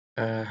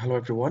Hello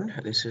everyone,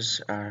 this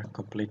is our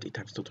Complete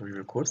ETABS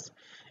tutorial course.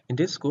 In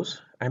this course,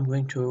 I'm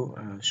going to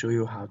show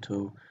you how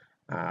to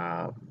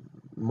uh,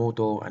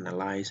 model,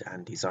 analyze,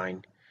 and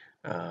design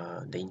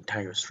the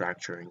entire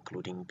structure,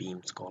 including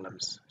beams,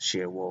 columns,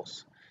 shear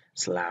walls,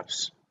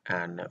 slabs,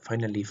 and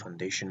finally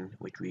foundation,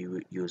 which we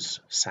will use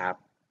SAFE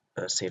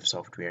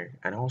software.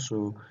 And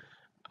also,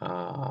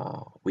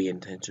 we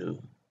intend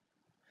to,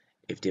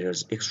 if there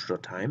is extra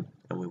time,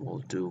 and we will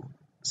do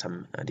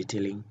some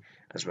detailing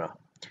as well.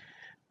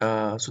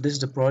 So this is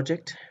the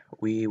project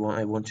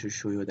I want to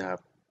show you the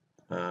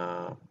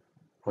uh,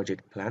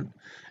 project plan,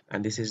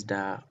 and this is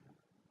the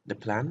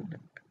plan.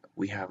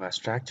 We have a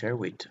structure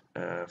with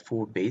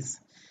 4 bays,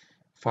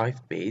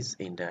 5 bays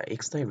in the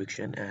x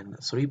direction and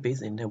 3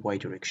 bays in the y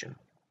direction.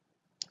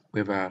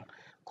 We have a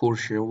core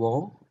shear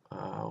wall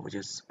which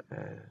is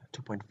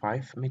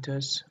 2.5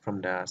 meters from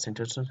the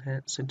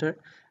center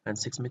and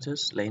 6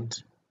 meters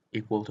length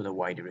equal to the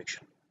y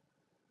direction,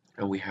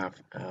 and we have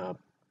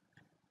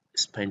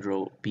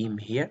spandrel beam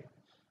here,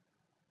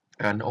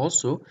 and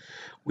also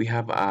we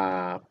have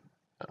a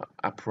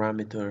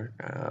parameter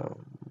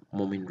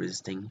moment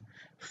resisting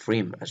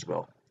frame as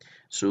well.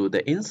 So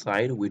the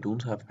inside we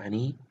don't have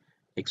any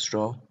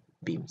extra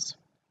beams.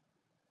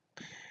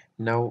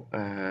 Now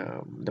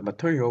the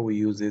material we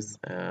use is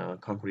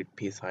concrete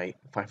PSI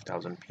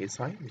 5000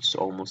 PSI, which is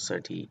almost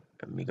 30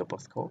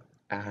 megapascal,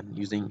 and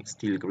using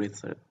steel grade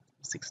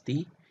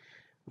 60,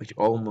 which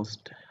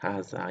almost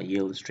has a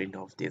yield strength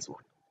of this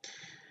one.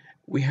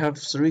 We have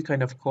 3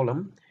 kind of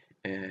column,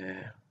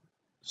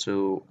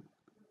 so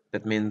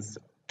that means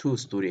 2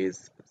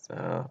 stories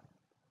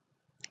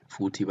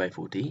 40 by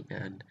 40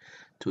 and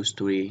 2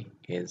 story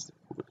is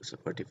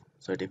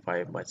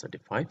 35 by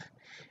 35,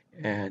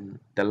 and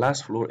the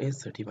last floor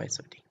is 30 by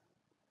 30.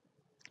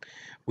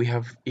 We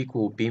have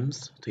equal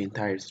beams to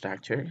entire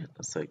structure,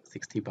 so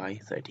 60 by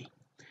 30.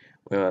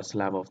 We have a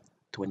slab of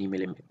 20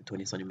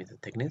 centimeter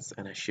thickness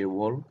and a shear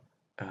wall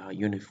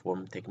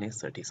uniform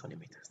thickness 30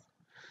 centimeters.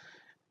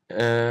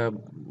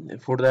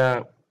 For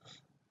the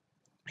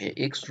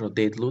extra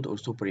dead load or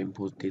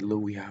superimposed dead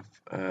load, we have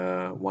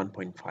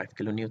 1.5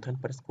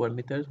 kilonewton per square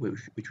meters,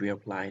 which we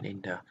apply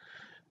in the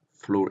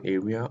floor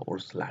area or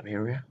slab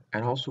area,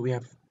 and also we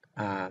have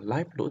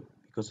live load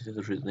because it is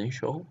a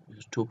residential, which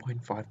is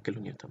 2.5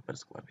 kilonewton per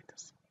square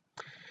meters.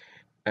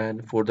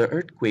 And for the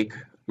earthquake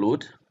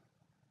load,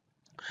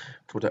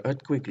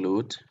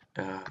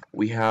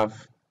 we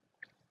have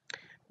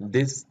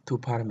these 2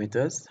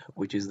 parameters,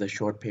 which is the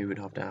short period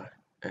of the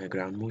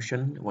ground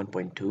motion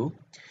 1.2,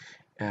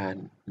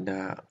 and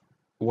the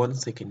 1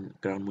 second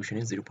ground motion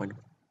is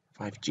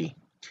 0.5 g.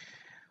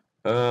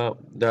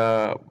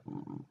 The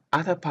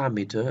other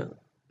parameter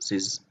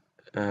is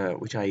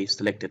which I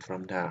selected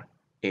from the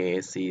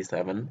ASC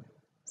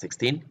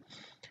 716.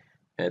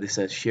 This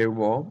is shear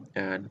wall,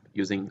 and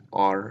using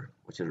R,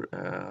 which is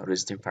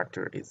resisting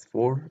factor is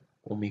 4,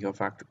 omega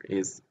factor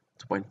is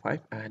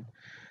 2.5, and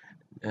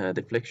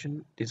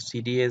deflection is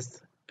CD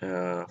is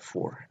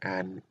 4,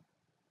 and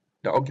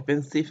the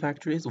occupancy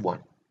factor is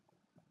 1.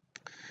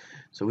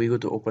 So we go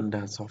to open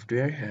the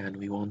software and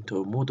we want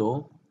to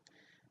model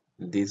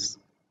this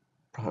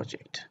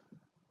project.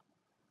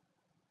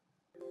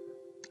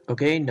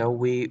 Okay, now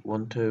we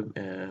want to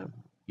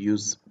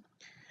use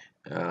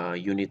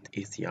unit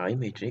ACI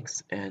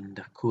matrix, and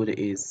the code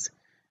is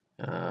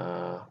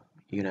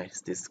United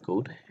States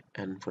code,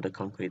 and for the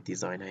concrete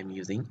design I'm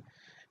using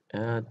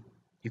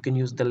you can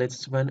use the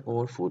latest one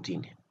or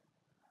 14.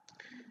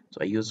 So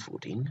I use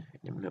 14.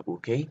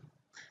 Okay,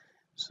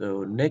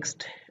 so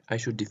next I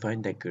should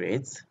define the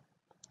grades.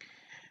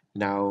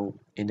 Now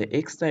in the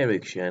x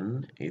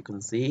direction you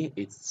can see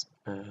it's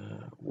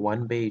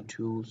 1 by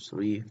 2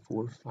 3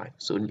 4 5,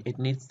 so it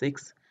needs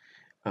 6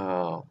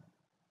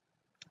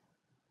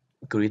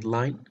 grid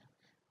line,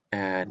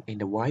 and in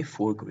the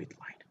y4 grid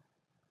line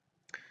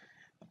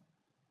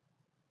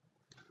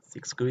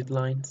 6 grid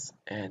lines,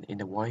 and in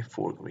the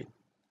y4 grid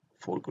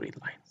 4 grid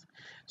lines.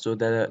 So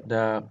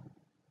the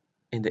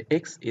in the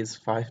x is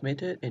 5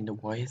 meters, in the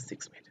y is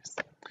 6 meters.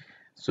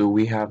 So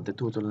we have the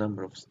total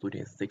number of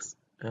stories 6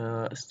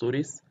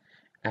 stories,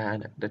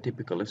 and the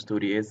typical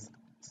story is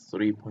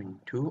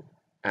 3.2,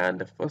 and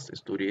the first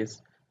story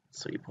is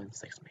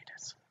 3.6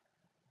 meters.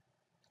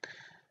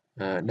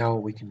 Now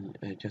we can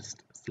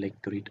just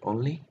select grid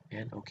only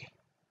and OK.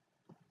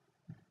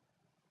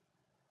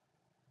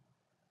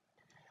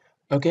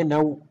 Okay,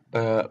 now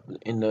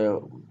in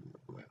the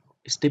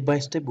step by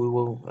step we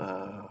will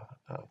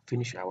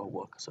finish our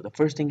work. So the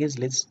first thing is,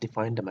 let's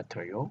define the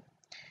material.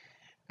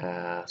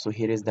 So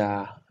here is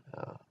the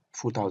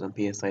 4000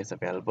 psi is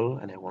available,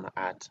 and I want to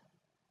add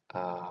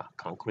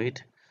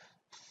concrete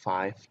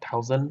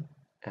 5000,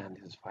 and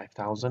this is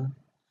 5000,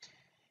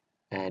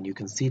 and you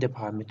can see the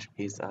parameter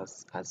is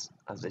as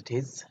it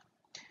is,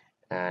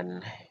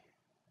 and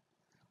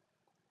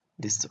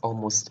this is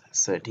almost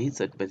 30,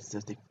 so it's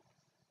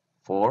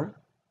 34.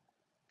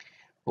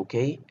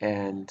 Okay,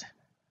 and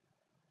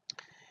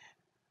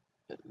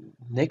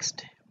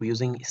next we're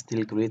using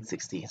steel grade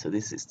 60. So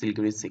this is steel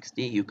grade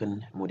 60. You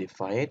can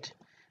modify it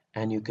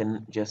and you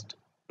can just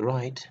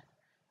write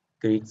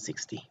grade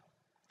 60,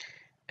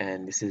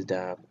 and this is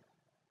the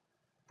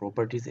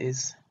properties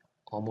is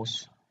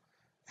almost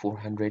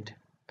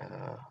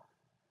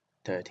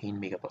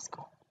 413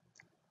 megapascal.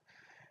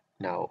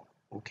 Now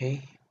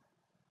okay,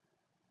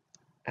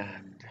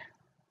 and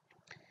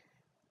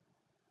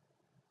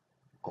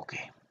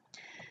okay,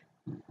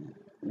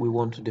 we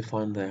want to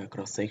define the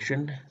cross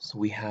section, so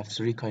we have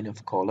three kind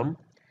of column.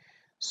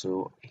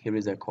 So here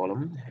is a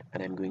column,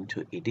 and I'm going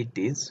to edit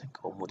this,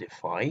 go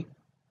modify,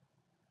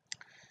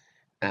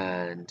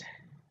 and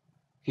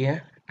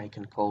here I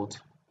can call it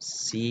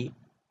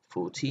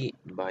C40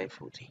 by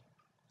 40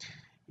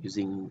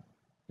 using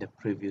the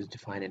previous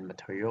defined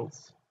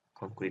materials,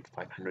 concrete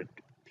 500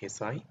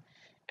 psi,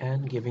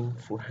 and giving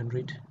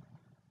 400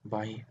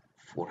 by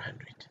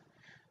 400.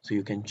 So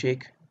you can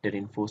check the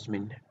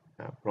reinforcement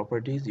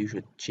properties. You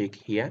should check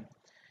here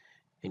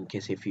in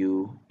case if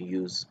you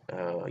use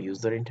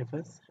user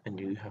interface, and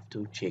you have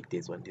to check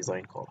this one,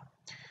 design column.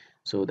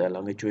 So the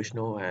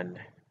longitudinal and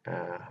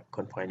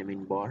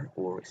confinement bar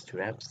or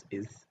straps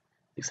is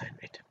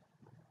 600.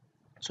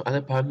 So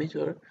other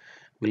parameter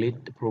we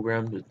let the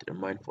program to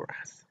determine for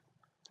us.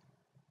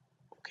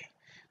 Okay,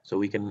 so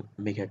we can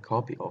make a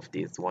copy of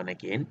this one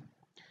again,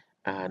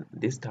 and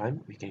this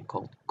time we can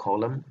call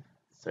column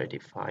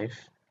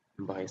 35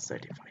 by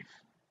 35.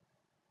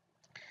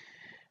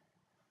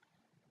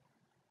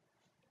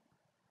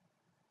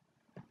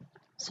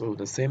 So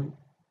the same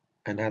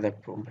another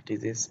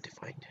properties is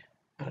defined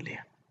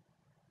earlier.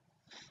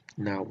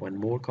 Now one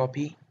more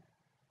copy,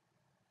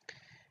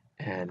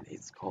 and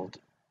it's called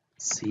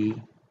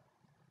C30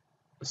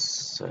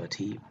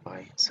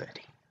 by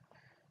 30,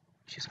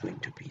 which is going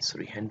to be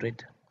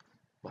 300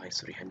 by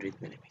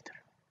 300 millimeter.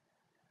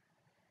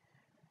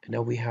 And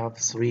now we have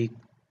three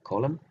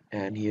column,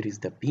 and here is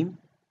the beam,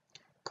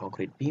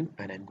 concrete beam,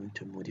 and I'm going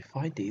to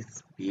modify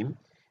this beam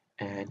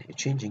and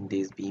changing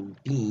this beam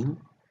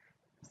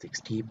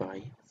 60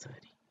 by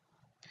 30.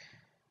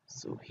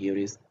 So here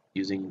is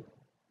using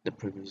the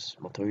previous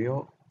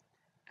material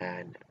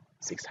and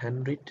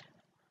 600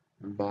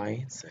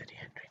 by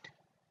 300.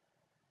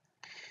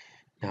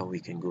 Now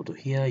we can go to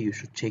here. You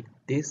should check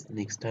this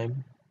next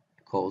time,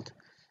 called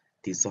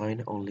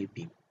design only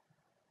beam,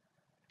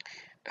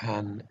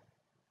 and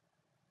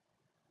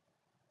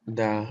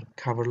the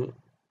cover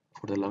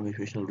for the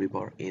longitudinal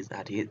rebar is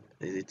as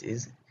it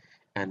is,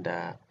 and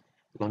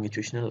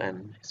longitudinal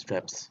and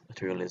straps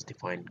material is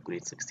defined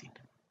grade 16.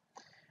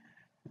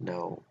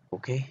 Now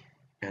okay,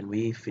 and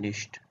we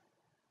finished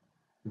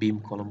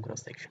beam column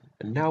cross section,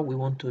 and now we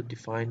want to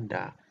define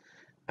the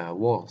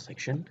wall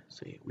section.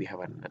 So we have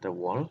another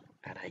wall,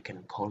 and I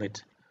can call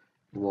it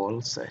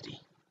wall 30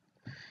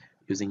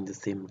 using the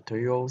same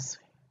materials,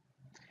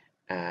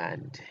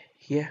 and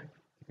here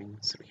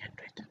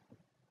 300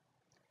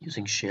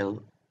 using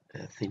shell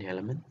thin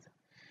element,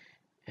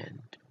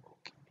 and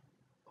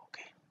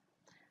okay.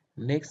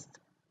 Next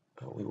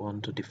we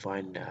want to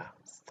define the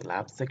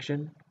slab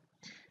section.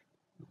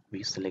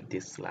 We select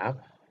this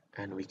slab,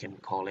 and we can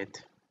call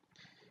it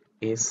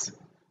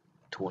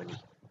S20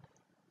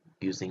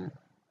 using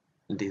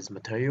these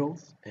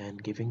materials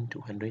and giving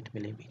 200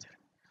 millimeter.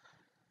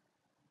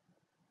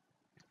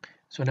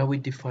 So now we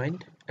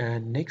defined,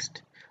 and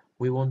next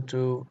we want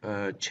to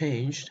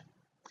change.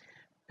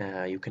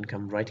 You can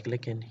come right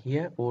click in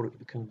here, or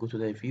you can go to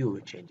the view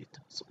and change it.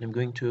 So I'm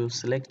going to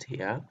select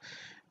here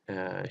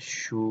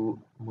show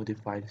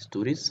modified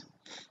stories,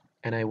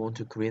 and I want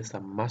to create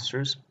some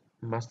master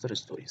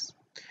stories.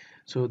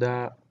 So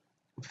the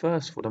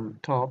first for the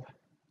top,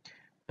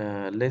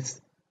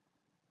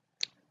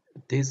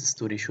 this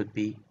story should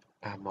be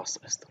a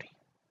master story.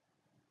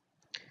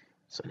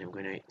 So I'm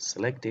going to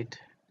select it,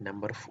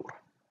 number 4,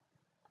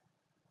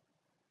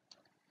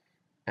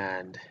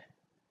 and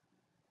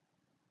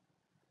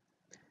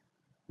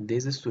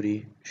this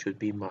story should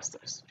be master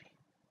story,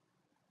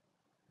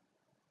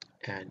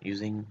 and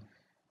using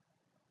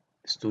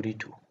story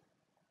 2.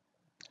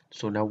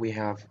 So now we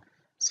have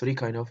three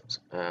kind of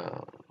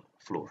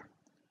floor.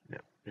 Now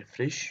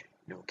refresh.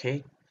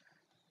 Okay,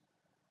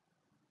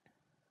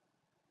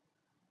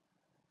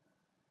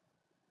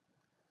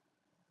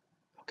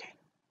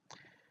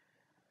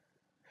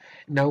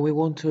 now we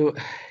want to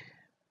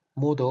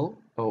model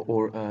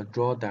or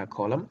draw the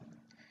column.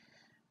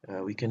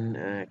 We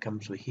can come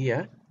to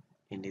here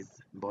in this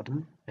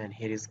bottom, and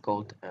here is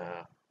called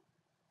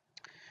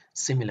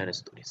similar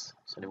stories.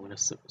 So I want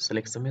to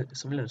select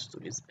similar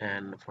stories,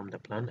 and from the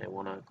plan I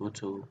want to go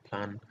to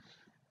plan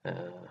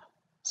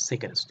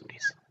second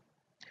stories.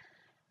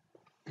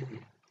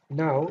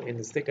 Now in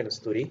the second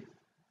story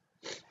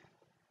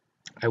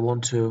I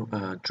want to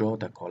draw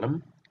the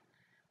column,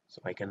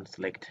 so I can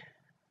select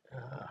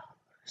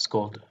it's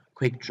called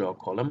quick draw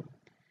column,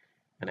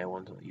 and I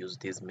want to use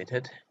this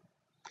method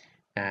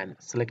and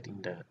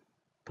selecting the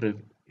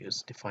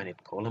previous defined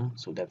column.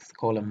 So that's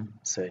column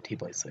 30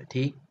 by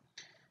 30.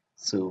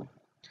 So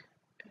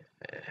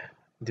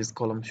this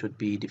column should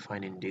be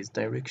defined in this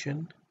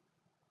direction,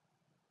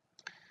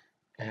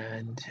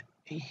 and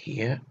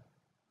here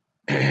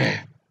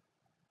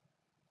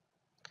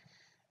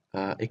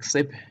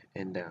except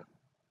in the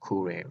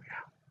core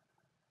area.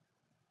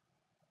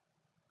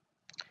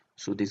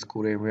 So these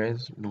core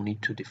areas no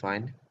need to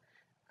define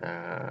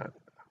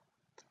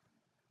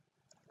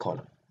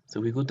column. So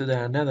we go to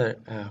the another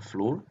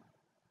floor.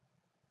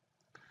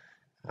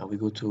 We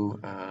go to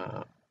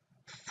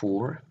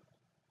 4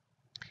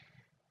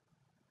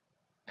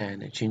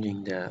 and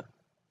changing the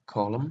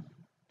column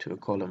to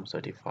column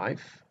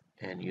 35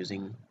 and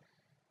using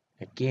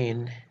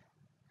again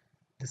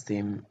the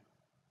same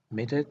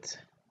method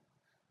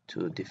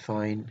to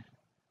define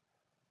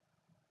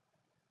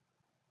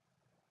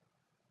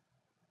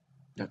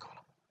the column.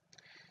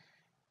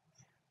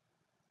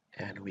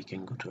 And we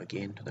can go to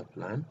again to the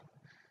plan,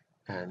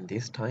 and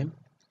this time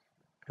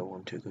I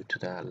want to go to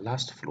the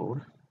last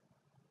floor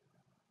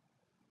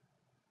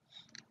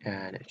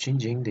and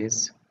changing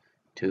this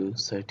to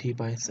 30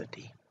 by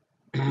 30.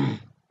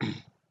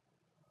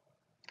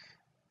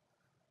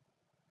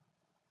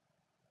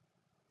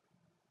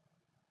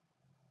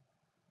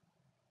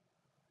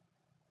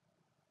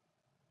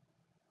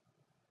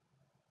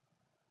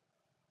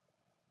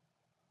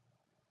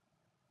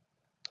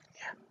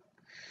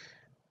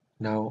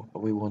 Now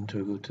we want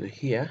to go to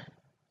here,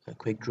 a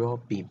quick draw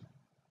beam.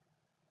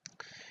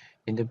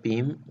 In the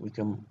beam we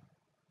can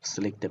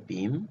select the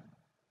beam.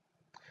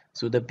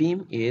 So the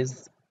beam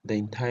is the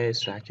entire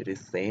structure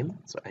is same,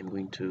 so I'm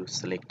going to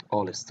select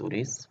all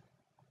stories.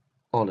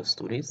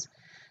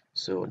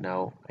 So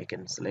now I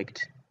can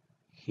select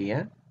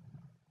here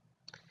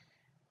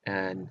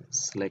and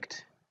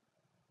select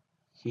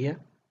here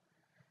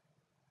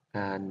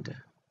and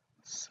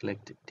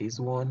select this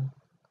one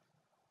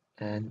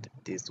and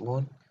this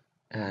one,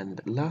 and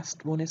the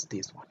last one is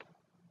this one.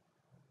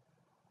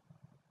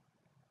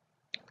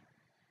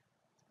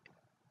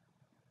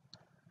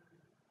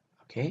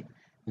 Okay,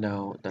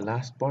 now the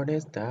last part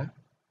is the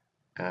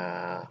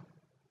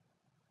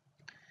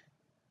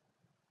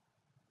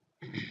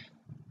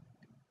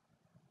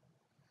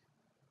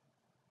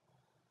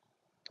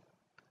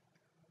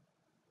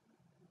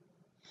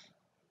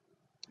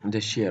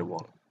shear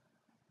wall.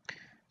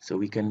 So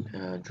we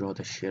can draw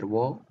the shear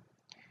wall,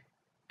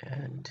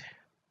 and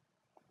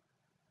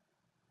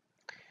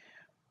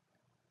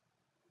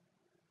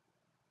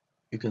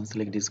you can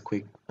select this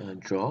quick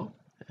draw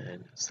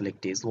and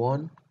select this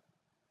one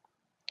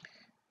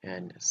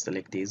and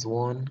select this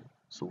one.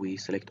 So we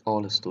select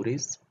all the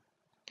stories,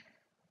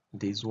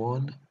 this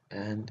one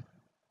and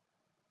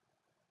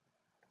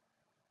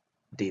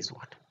this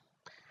one.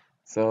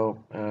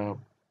 So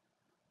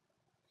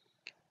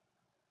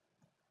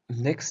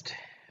next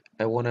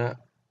I wanna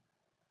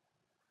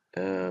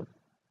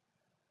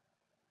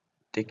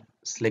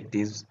select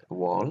this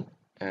wall,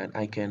 and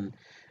I can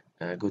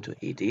go to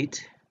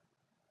edit,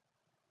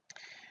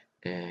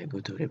 go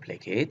to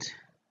replicate,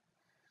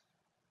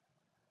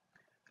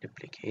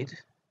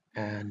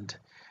 and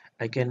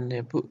I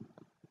can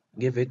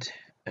give it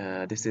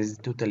this is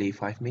totally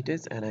 5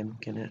 meters, and I'm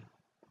gonna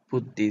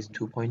put this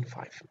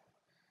 2.5.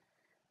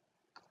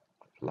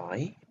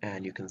 apply,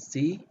 and you can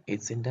see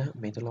it's in the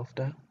middle of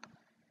the.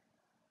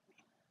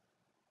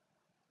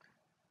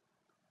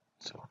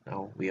 So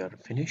now we are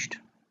finished.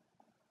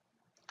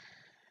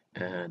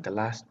 The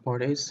last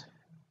part is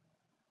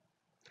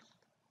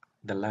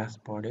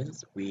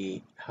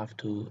we have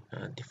to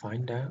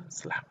define the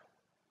slab.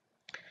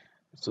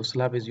 So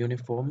slab is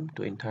uniform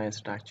to entire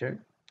structure,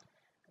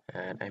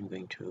 and I'm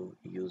going to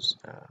use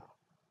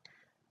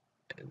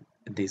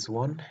this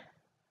one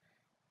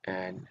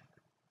and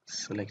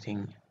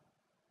selecting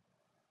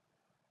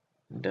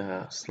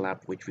the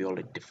slab which we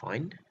already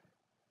defined,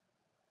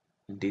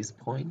 this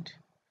point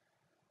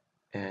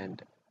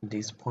and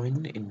this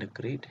point in the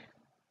grid,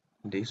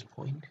 this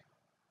point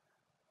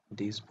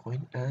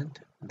and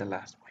the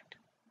last point.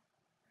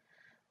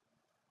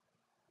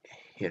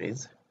 Here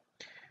is.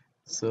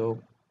 So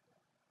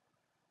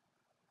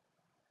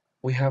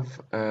we have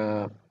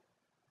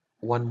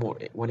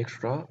one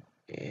extra.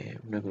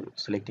 I'm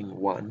selecting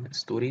one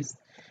stories,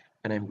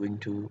 and I'm going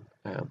to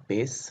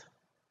base,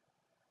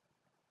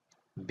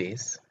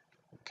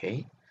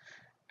 okay,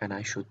 and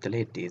I should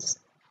delete this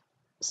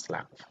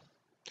slab.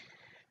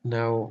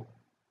 Now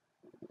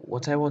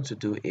what I want to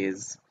do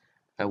is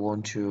I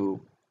want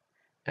to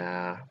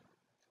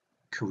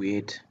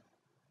create,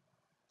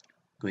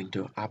 going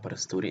to upper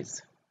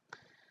stories.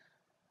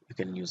 You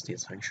can use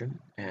this function,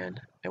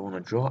 and I want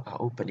to draw an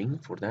opening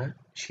for the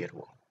shear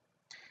wall.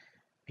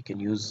 I can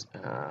use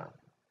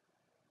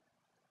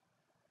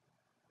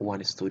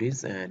one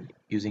stories and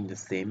using the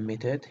same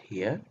method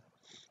here,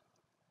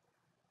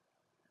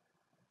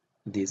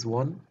 this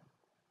one,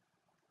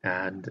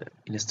 and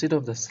instead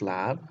of the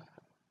slab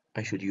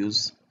I should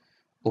use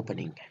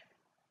opening.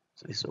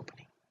 So this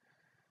opening,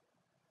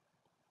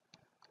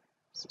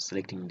 so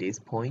selecting this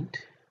point,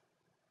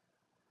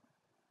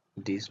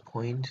 this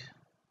point,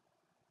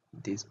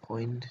 this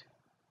point,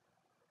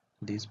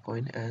 this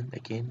point, and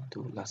again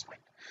to last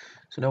point.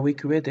 So now we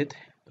created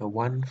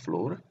one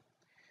floor.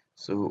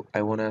 So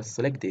I want to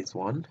select this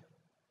one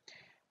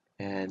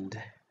and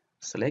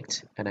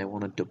select, and I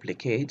want to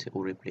duplicate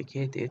or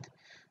replicate it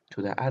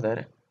to the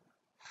other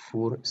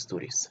 4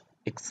 stories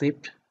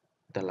except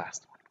the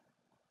last one.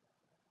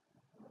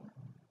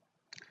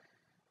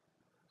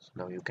 So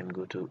now you can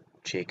go to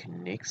check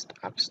next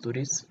up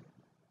stories.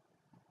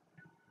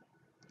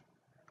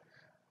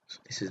 So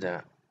this is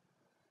the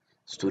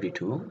story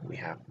 2 we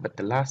have, but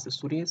the last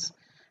story is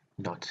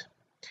not.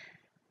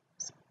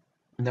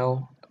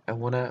 Now I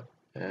wanna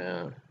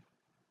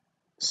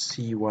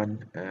see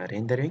one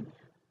rendering,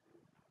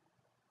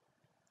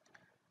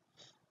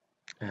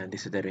 and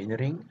this is the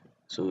rendering.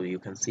 So you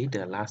can see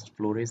the last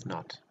floor is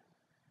not.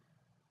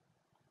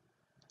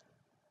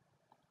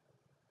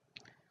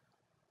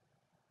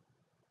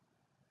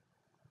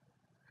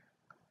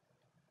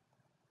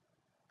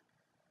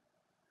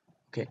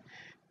 Okay,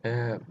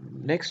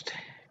 next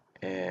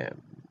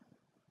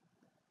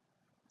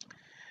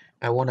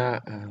I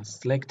wanna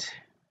select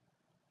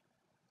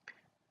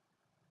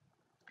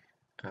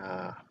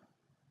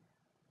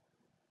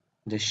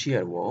the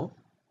shear wall,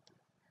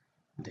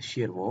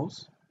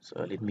 so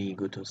let me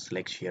go to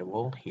select shear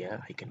wall.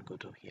 Here I can go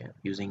to here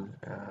using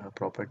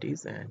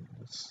properties and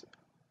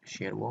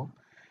shear wall,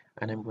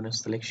 and I'm going to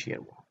select shear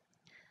wall.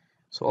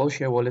 So all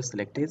shear wall is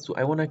selected. So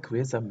I want to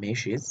create some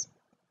meshes.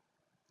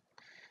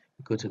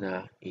 Go to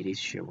the edit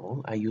shear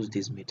wall. I use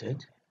this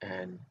method,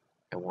 and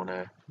I want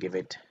to give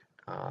it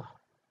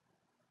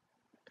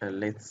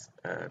let's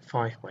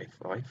 5 by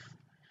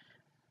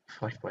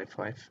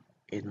 5.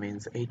 It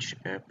means each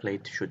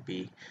plate should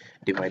be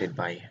divided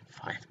by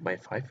 5 by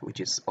 5, which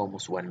is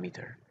almost 1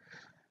 meter.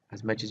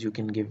 As much as you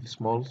can give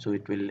small, so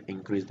it will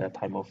increase the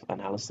time of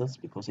analysis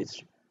because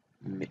it's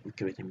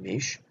creating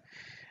mesh.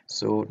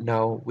 So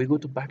now we go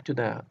to back to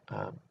the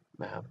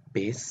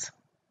base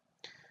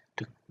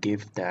to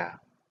give the.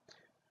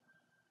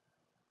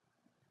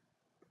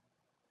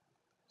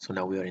 So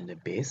now we are in the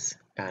base,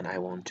 and I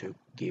want to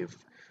give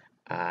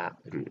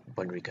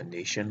boundary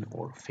condition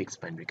or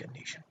fixed boundary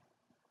condition.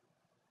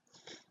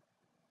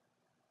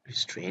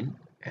 Restrain,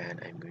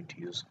 and I'm going to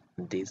use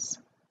this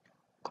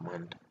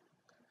command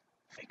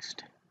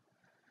fixed.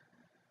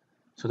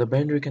 So the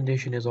boundary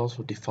condition is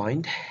also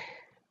defined,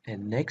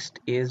 and next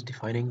is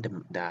defining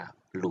the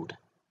load.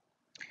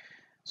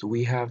 So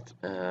we have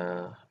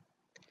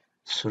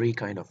 3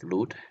 kind of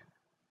load: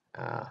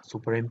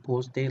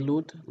 superimposed dead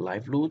load,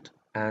 live load,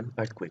 and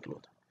earthquake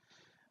load.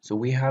 So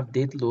we have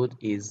dead load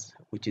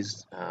which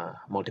is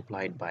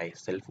multiplied by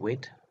self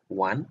weight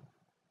 1,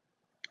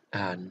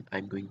 and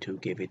I'm going to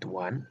give it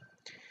 1.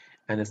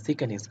 And the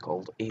second is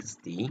called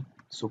SD,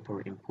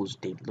 superimposed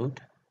dead load,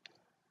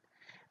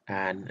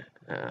 and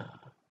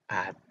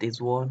add this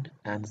one.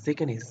 And the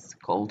second is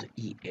called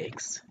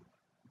EX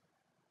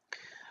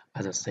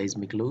as a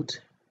seismic load.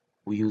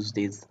 We use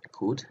this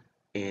code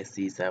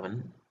ASC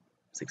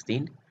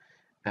 716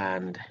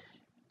 and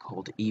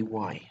called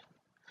EY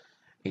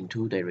in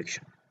 2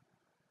 direction.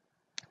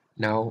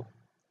 Now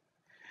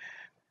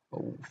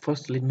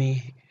first let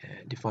me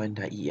define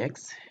the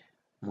EX,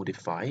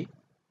 modify.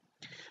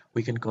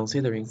 We can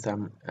considering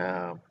some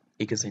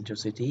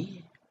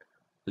eccentricity.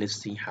 Let's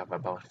see, have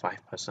about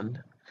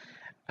 5%,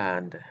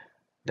 and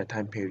the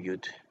time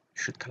period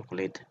should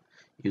calculate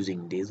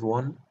using this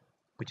one,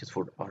 which is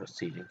for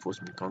RC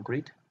reinforcement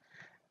concrete,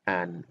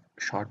 and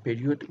short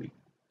period we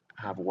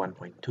have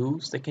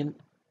 1.2 second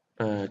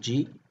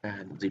G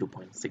and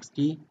 0.6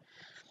 G,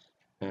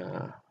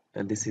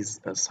 and this is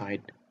a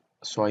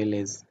soil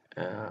is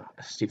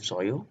stiff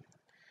soil,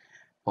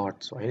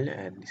 hard soil,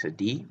 and this is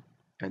D,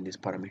 and this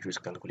parameter is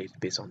calculated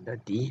based on the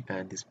D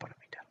and this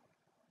parameter.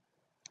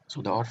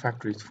 So the R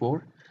factor is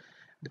 4,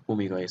 the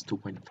omega is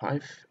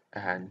 2.5,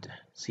 and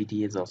CT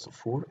is also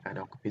 4, and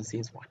occupancy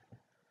is 1.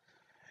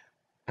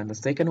 And the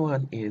second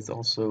one is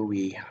also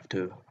we have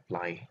to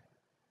apply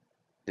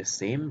the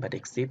same but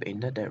except in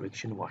the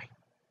direction Y.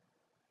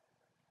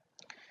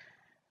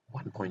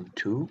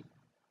 1.2,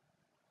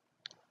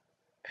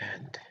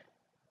 and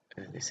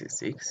this is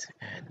 6,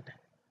 and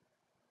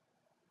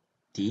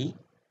D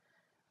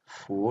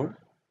 4,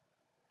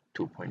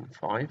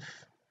 2.5,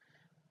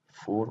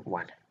 4,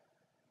 1.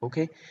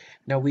 Okay,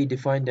 now we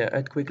define the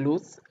earthquake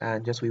loads,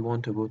 and just we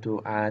want to go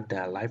to add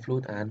the live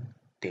load and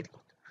dead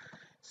load.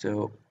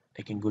 So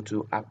I can go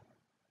to up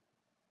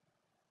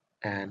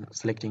and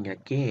selecting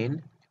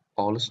again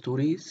all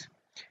stories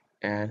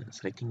and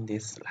selecting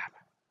this slab.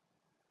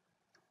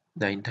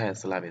 The entire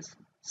slab is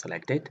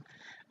selected,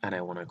 and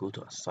I want to go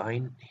to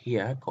assign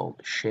here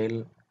called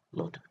shell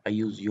load. I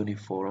use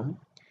uniform,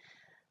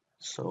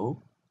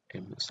 so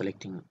I'm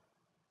selecting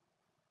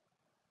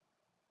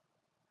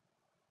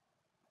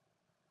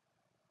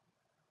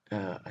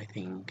I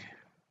think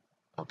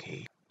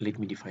okay, let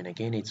me define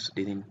again. It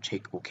didn't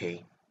check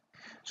okay.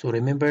 So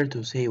remember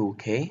to say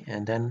okay,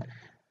 and then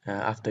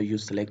after you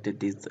selected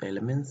these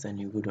elements, and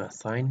you go to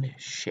assign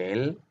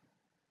shell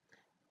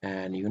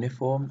and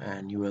uniform,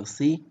 and you will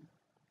see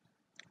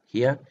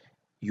here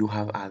you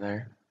have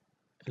other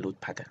load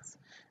patterns.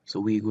 So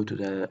we go to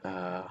the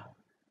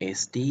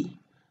SD,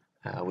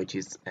 which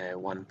is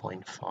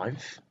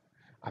 1.5,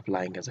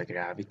 applying as a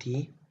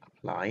gravity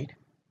applied,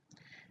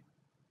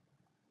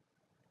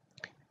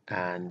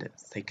 And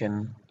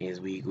second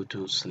is we go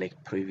to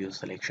select preview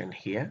selection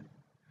here,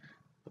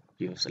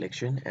 preview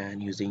selection,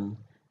 and using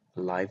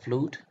live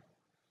load,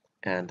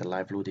 and the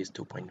live load is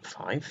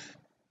 2.5,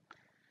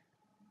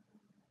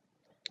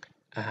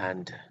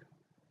 and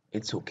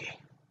it's okay.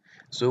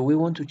 So we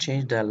want to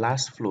change the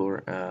last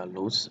floor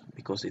loads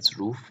because it's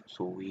roof,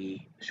 so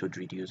we should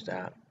reduce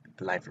the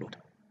live load.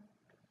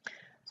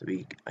 So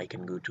I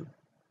can go to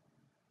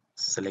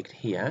select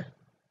here,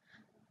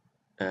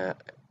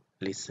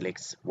 let's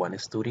select one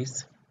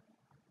stories,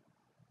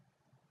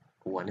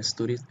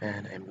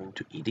 and I'm going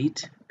to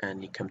edit,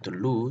 and you come to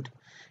load,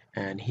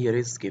 and here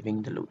is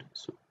giving the load.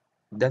 So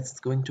that's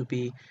going to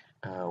be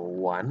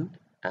 1,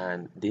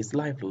 and this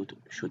live load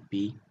should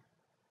be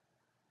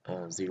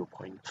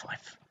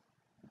 0.5.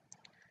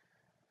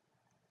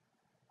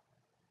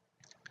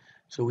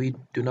 So we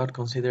do not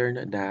consider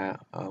the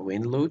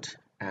wind load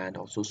and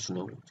also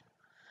snow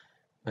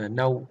load.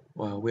 Now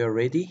we are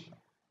ready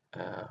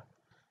uh,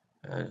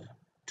 uh,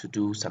 to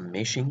do some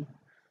meshing.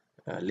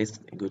 Let's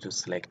go to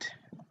select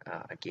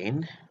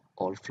again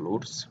all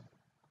floors,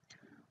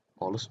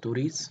 all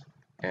stories,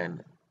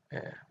 and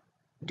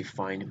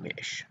define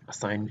mesh,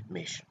 assign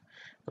mesh.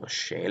 So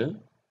shell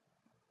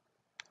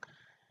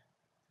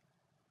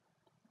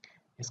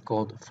is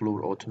called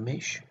floor auto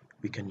mesh.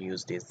 We can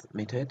use this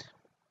method.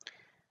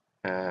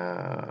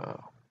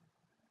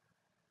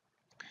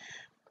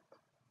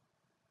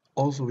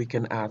 Also we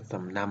can add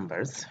some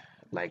numbers,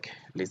 like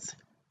let's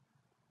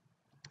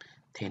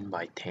 10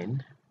 by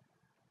 10,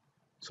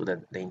 so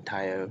that the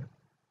entire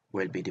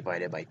will be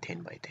divided by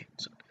 10 by 10.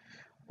 So,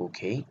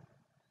 okay.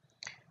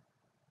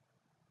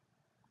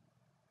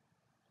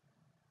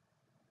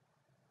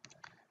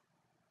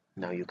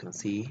 Now you can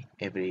see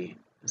every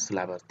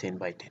slab of 10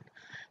 by 10.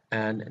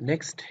 And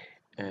next,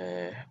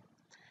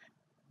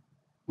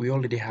 we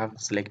already have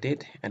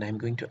selected, and I'm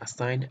going to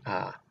assign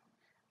a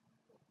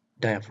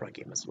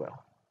diaphragm as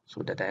well.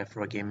 So the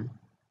diaphragm,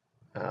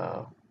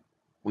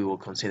 we will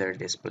consider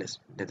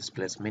the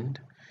displacement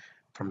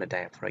from the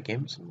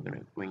diaphragm. So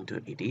I'm going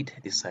to edit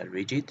this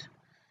rigid,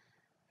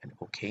 and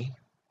okay,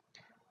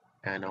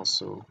 and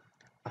also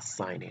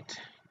assign it.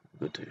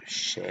 Go to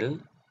shell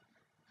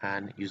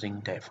and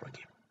using diaphragm.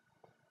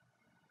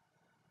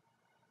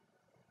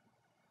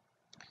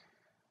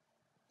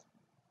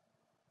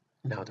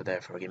 Now the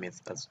diaphragm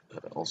is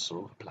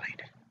also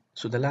applied.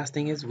 So the last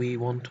thing is we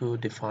want to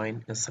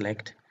define and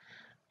select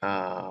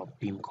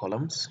beam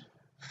columns,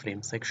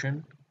 frame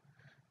section,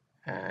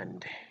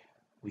 and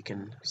we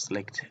can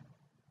select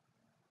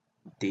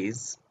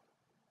these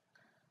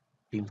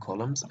beam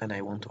columns, and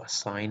I want to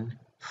assign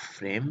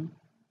frame.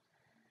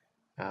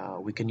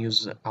 We can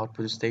use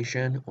output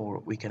station, or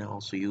we can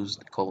also use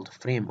called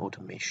frame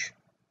auto mesh.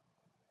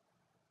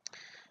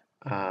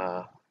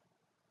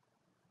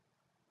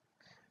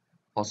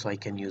 Also I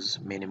can use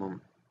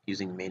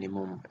using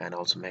minimum and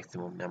also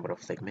maximum number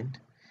of segment.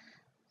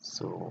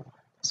 So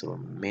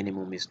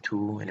minimum is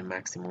 2 and a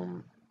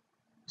maximum,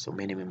 so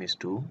minimum is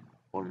 2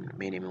 or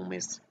minimum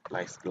is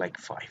like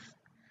 5.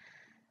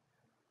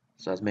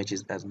 So as much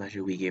as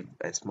we give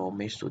a small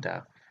mesh, so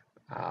that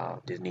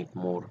they need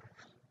more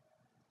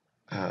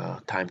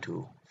time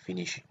to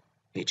finish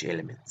each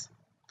element.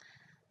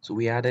 So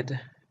we added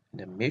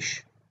the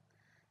mesh,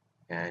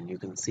 and you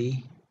can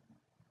see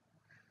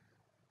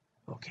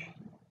okay,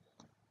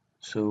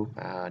 so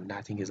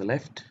nothing is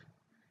left,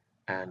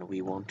 and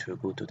we want to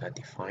go to the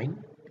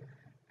define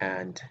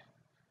and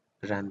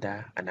run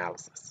the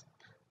analysis.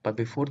 But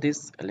before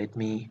this, let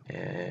me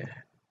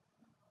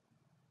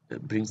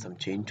bring some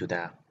change to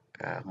the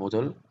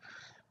model.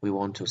 We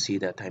want to see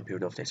the time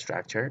period of the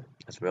structure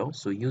as well.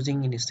 So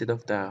using, instead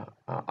of the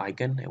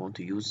icon, I want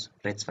to use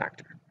Rez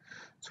factor.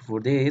 So for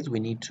this,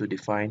 we need to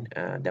define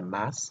the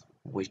mass,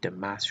 which the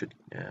mass should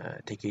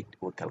take it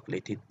or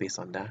calculate it based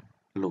on the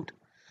load.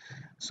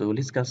 So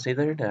let's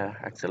consider the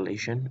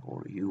acceleration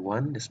or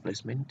U1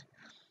 displacement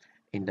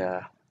in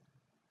the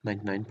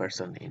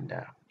 99% in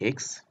the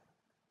X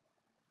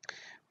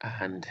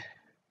and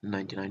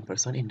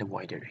 99% in the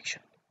Y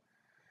direction.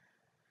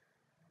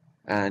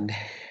 And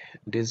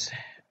this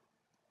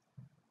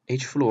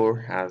each floor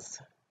has,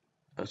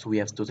 so we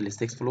have totally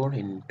 6 floor.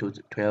 In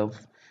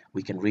 12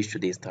 we can reach to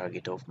this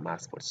target of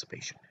mass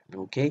participation.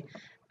 Okay,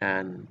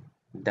 and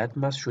that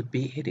mass should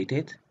be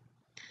edited.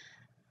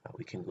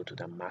 We can go to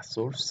the mass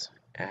source,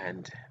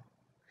 and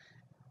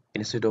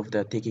instead of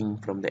the taking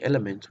from the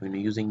element, when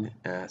using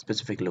a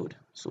specific load,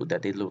 so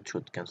that the load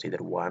should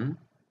consider 1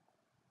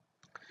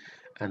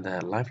 and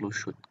the live load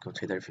should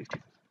consider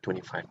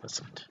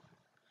 25%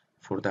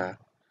 for the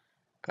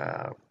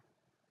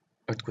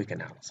earthquake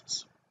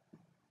analysis.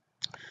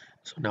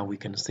 So now we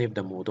can save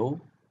the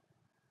model.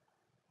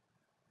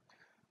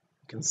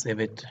 We can save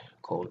it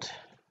called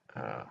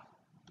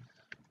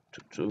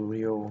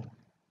tutorial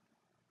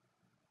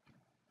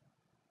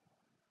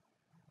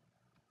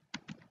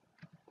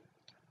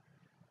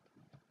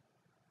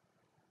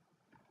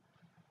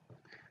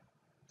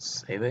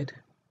save it,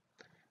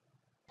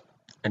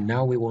 and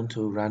now we want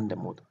to run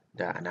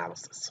the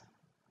analysis.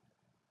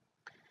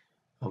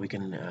 we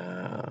can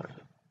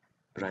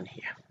run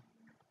here.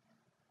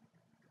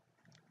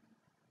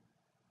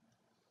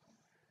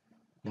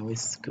 Now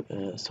it's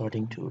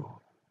starting to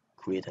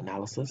create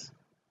analysis,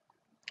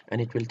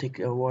 and it will take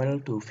a while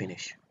to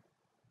finish.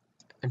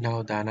 And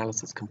now the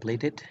analysis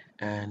completed,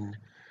 and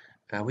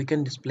we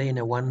can display in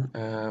a one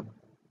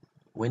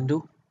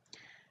window.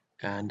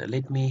 And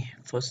let me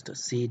first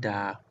see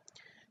the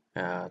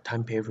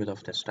time period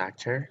of the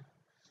structure.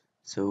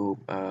 So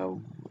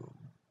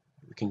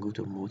we can go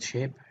to mode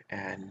shape,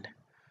 and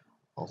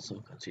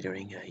also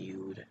considering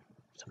use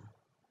some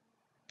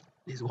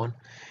this one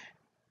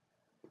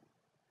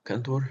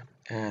contour,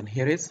 and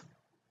here is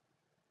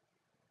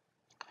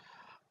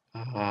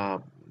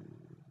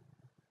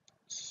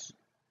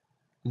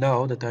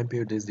now the time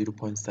period is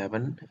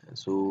 0.7.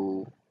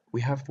 So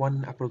we have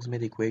one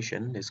approximate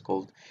equation. It's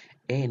called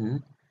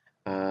n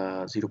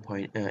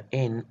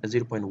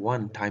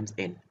 0.1 times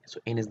n. So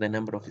n is the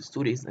number of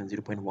studies, and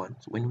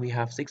 0.1. So when we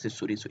have 6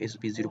 studies, so it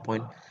should be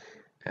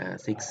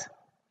 0.6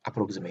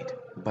 approximate.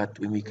 But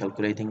when we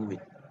calculating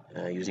with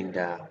using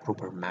the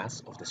proper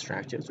mass of the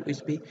structure, so it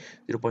should be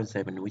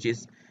 0.7, which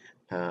is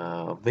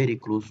very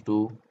close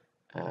to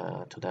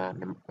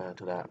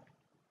the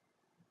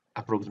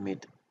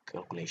approximate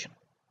calculation.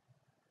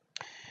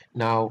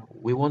 Now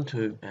we want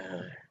to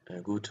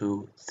go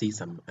to see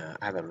some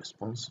other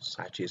response,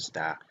 such as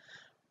the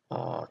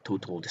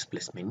total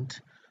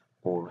displacement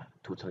or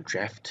total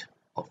drift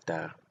of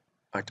the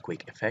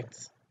earthquake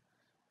effects.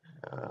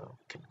 We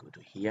can go to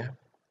here,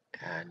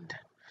 and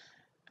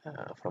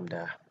from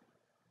the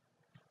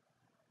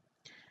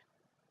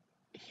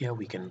here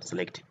we can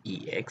select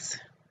EX,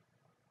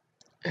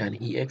 and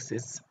EX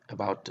is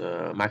about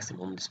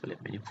maximum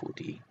displacement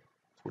 40,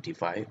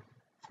 45,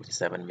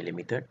 47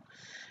 millimeter,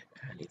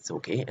 and it's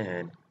okay.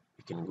 And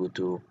we can go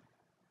to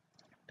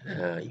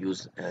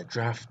use a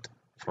draft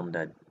from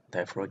the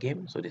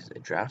diaphragm. So this is a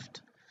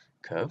draft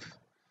curve,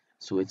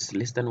 so it's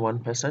less than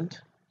 1%,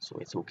 so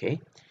it's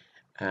okay.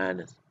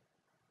 And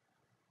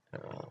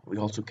we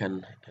also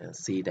can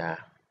see the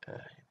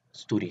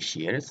story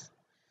shears,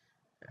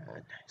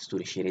 and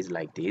story shear is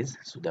like this.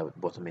 So the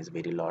bottom is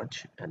very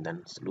large and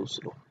then slow,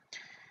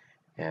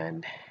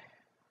 and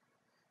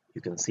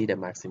you can see the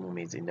maximum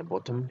is in the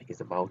bottom is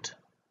about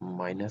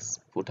minus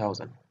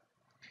 4000.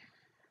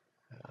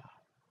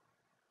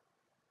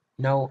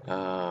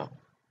 Now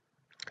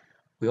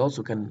we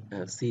also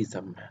can see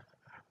some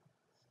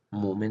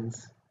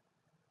moments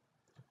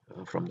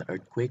from the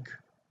earthquake,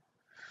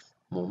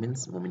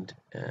 moment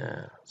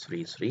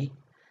 3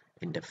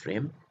 in the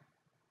frame.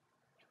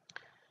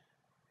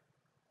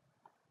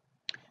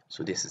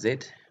 So this is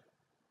it,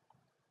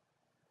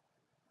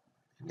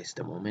 and this is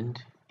the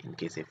moment. In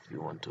case if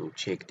you want to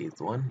check this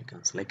one, you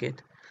can select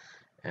it,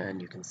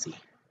 and you can see,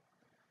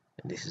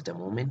 and this is the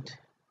moment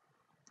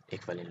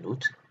equivalent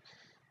load,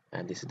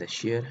 and this is the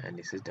shear, and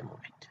this is the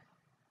moment.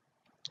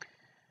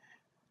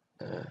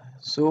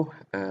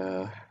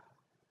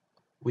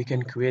 We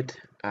can create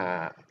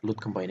a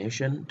load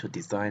combination to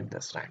design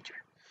the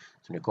structure.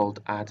 So we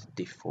called add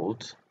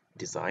default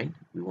design.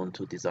 We want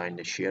to design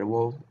the shear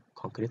wall,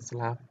 concrete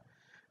slab,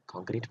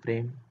 concrete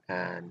frame,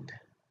 and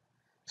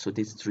so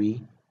these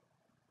 3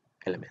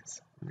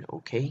 elements.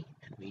 Okay,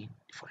 and we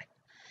define.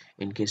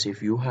 In case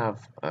if you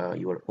have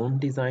your own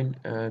design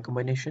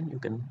combination, you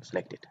can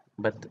select it,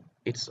 but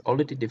it's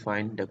already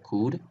defined the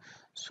code,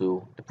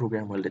 so the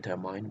program will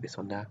determine based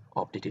on the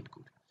updated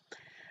code.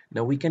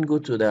 Now we can go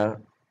to the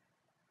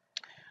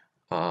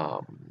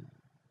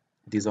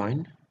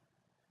design.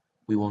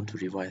 We want to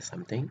revise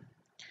something,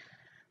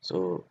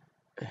 so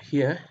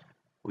here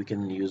we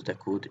can use the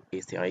code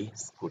CSI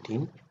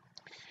 14,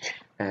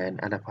 and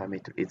other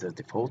parameter is as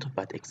default,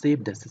 but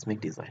except the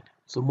seismic design.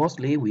 So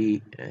mostly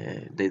we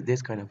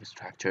this kind of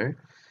structure,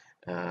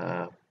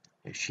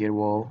 shear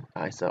wall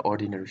is an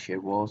ordinary shear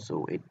wall,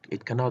 so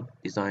it cannot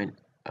design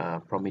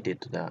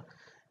permitted to the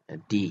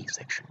D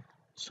section.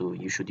 So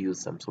you should use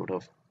some sort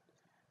of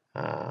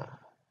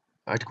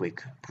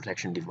earthquake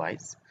protection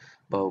device,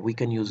 but we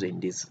can use in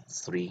this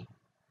 3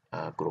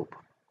 group.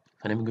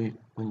 And I'm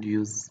going to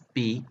use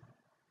P,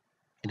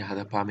 and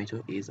other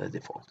parameter is as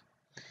default.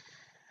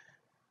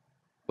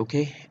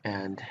 Okay,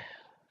 and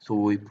so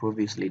we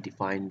previously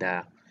defined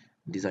the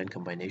design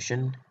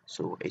combination,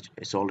 so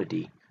it's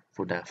already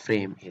for the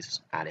frame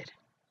is added.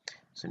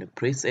 So now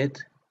press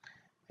it,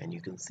 and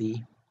you can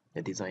see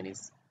the design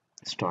is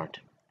start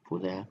for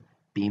the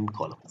beam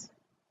columns.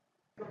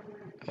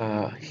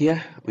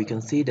 Here we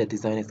can see the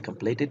design is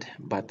completed,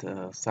 but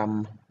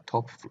some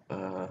top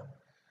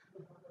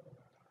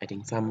I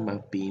think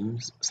some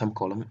beams, some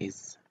column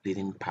is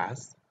didn't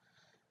pass,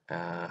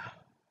 so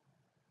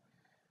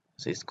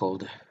it's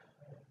called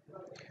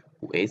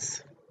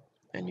OS,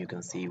 and you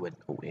can see what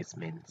OS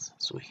means.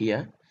 So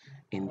here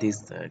in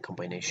this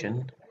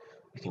combination,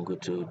 we can go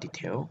to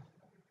detail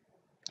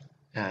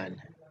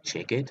and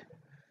check it.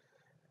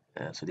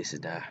 So this is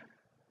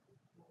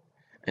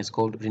it's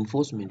called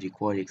reinforcement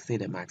required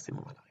exceed the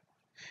maximum allowed.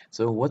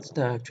 So what's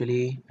the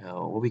actually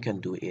what we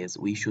can do is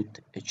we should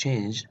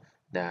change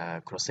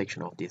the cross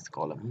section of this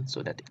column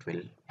so that it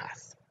will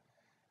pass.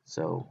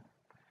 So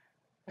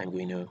I'm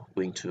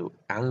going to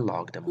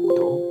unlock the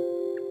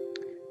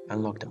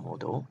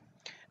model,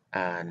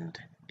 and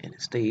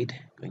instead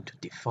going to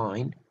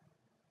define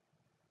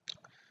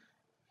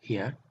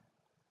here,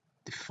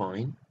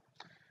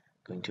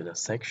 going to the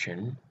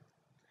section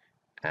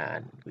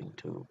and going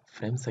to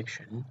frame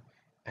section,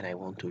 and I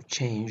want to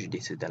change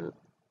this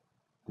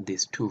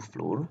to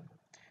floor,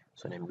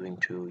 so I'm going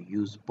to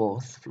use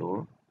both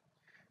floor,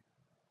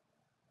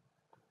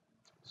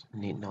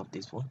 not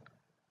this one,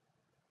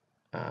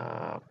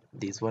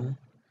 this one,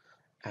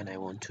 and I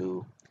want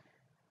to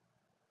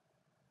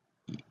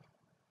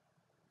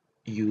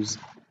use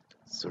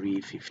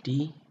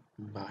 350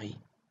 by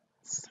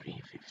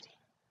 350.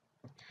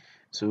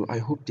 So I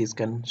hope this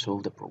can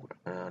solve the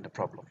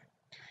problem.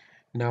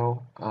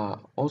 Now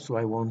also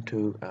I want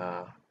to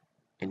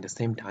in the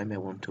same time I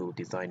want to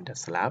design the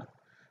slab,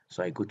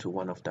 so I go to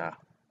one of the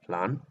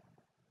plan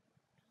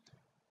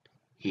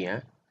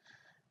here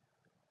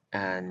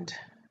and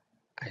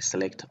I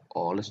select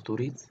all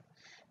stories,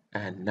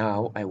 and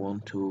now I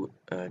want to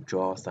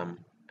draw some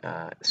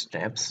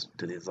steps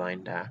to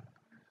design the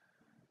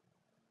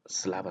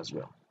slab as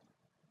well.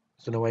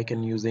 So now I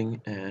can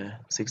using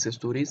 6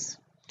 stories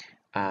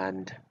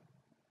and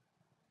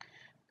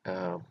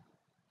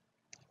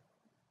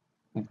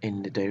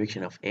in the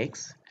direction of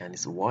X, and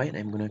it's Y, and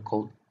I'm gonna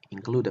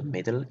include a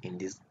middle in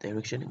this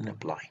direction and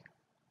apply.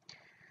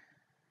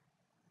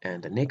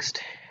 And the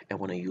next I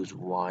want to use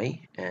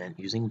Y and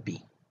using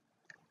B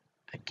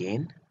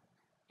again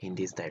in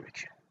this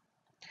direction.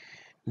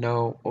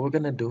 Now what we're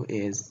gonna do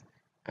is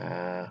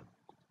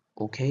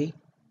OK,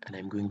 and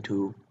I'm going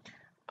to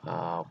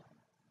you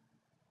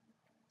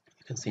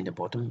can see in the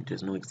bottom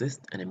there's no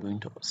exist, and I'm going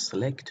to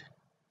select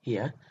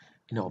here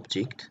in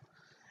object,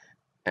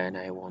 and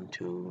I want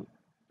to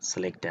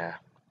select the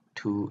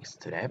 2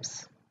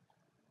 steps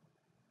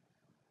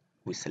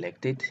we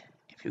selected.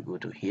 If you go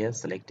to here,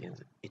 select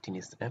it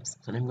in steps,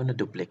 so I'm going to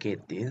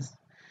duplicate this,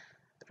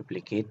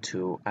 replicate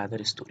to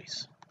other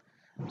stories.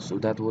 So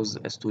that was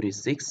a story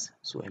 6,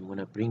 so I'm going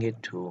to bring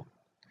it to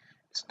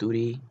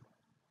story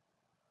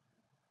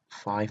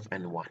 5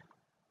 and 1.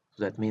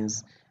 So that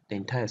means the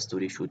entire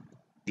story should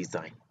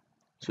design.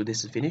 So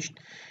this is finished,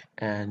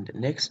 and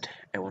next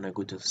I want to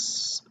go to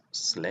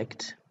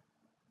select,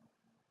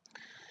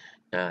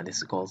 this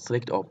is called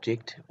select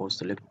object or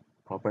select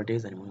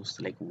properties, and I'm going to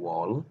select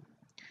wall,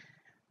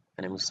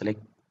 and I'm going to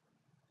select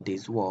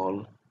this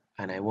wall,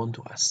 and I want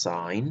to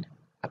assign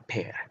a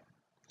pair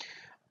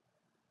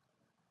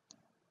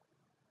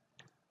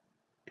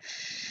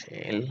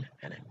shell,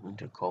 and I'm going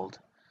to call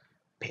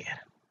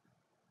pair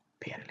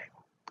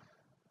level.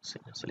 So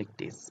select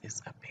this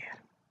is a pair,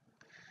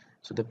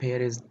 so the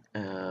pair is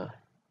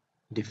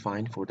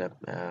defined for the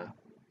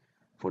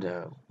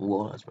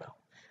wall as well.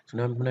 So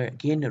now I'm going to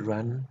again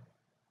run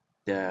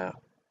the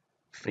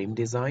frame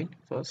design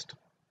first,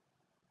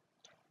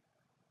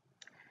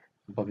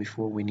 but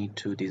before we need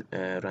to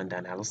run the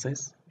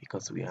analysis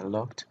because we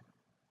unlocked.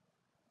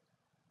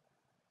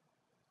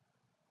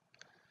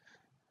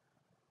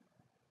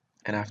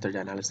 And after the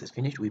analysis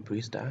finished, we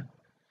press the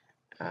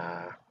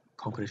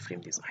concrete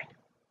frame design.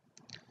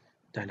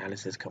 The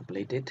analysis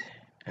completed,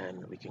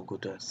 and we can go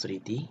to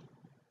 3D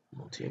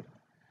multi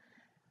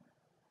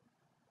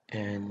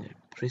and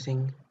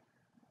pressing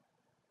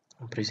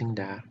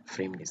the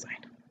frame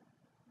design.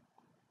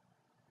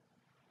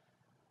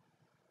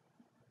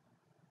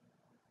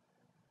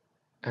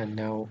 And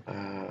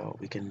now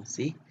we can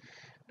see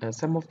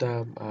some of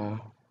the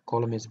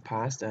column is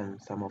passed and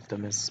some of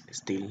them is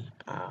still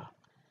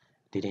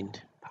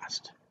didn't pass.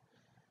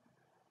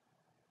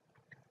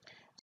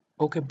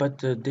 Okay, but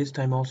this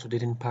time also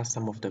didn't pass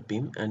some of the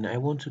beam, and I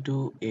want to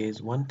do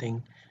is one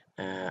thing,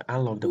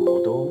 unlock the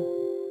model,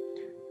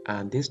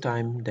 and this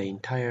time the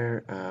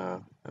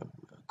entire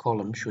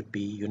column should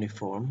be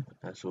uniform,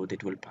 so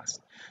that will pass.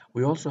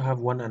 We also have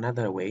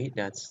another way,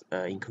 that's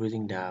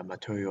increasing the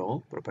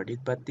material properties,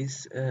 but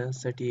this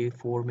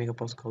 34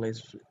 megapascal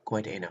is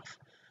quite enough.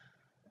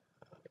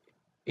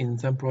 In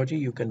some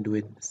project you can do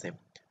it the same.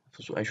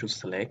 So I should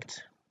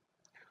select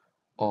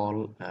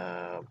all,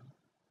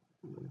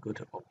 go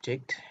to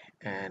object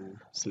and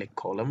select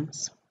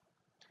columns.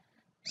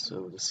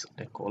 So this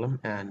the column,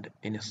 and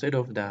instead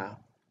of the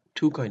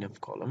 2 kind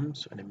of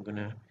columns, and I'm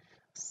gonna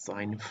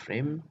assign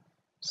frame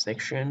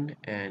section,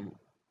 and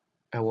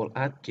I will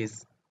add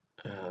this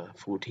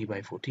 40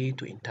 by 40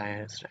 to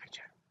entire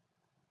structure.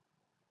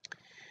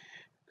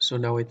 So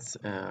now it's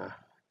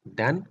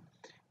done,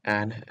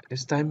 and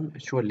this time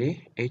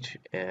surely each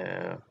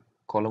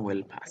column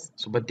will pass.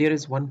 So but there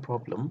is one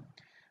problem.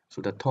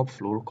 So the top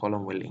floor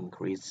column will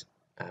increase,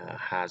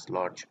 has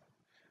large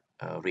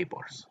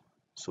rebars.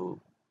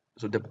 So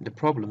the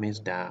problem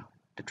is the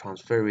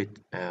transfer with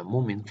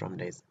movement from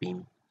this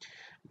beam,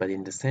 but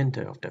in the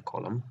center of the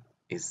column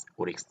is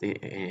or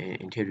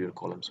interior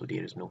column, so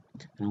there is no.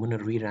 I'm going to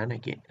rerun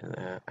again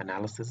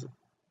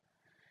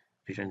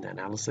rerun the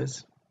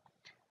analysis,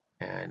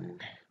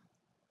 and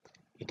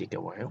it take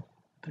a while.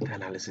 the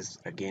analysis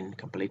again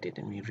completed,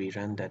 and we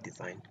rerun the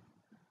design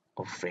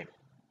of frame.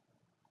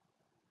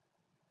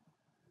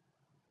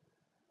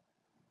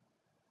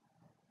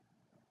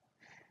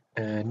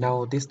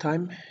 Now this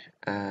time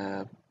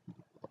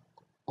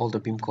all the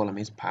beam column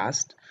is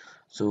passed.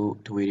 So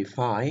to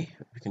verify,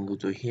 we can go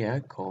to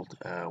here called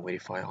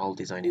verify all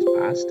design is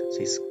passed.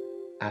 Says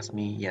ask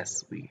me,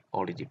 yes, we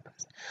already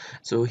passed.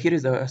 So here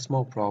is a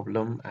small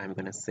problem. I'm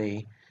gonna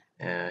say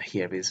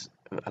here is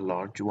a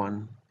large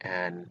one,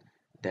 and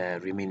the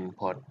remaining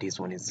part, this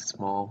one is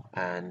small,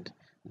 and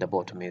the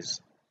bottom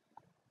is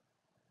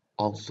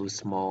also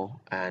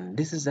small. And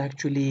this is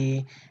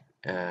actually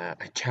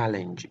a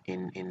challenge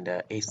in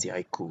the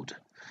ACI code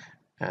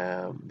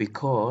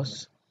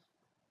because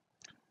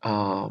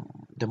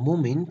the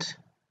moment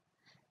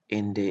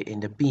in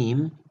the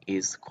beam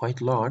is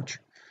quite large,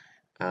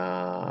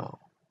 uh,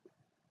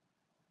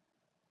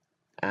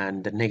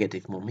 and the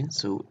negative moment.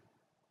 So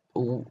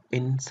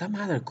in some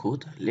other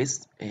code,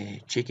 let's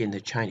check in the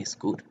Chinese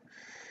code.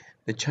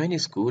 The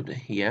Chinese code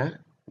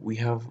here we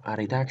have a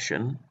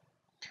reduction.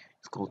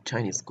 It's called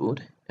Chinese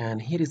code,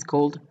 and here is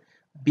called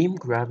beam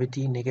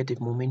gravity negative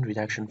moment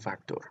reduction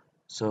factor.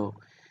 So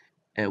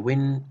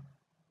when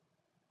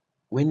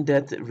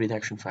that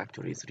reduction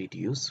factor is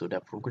reduced, so the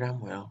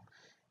program will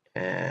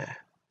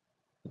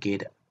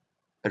get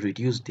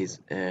reduce these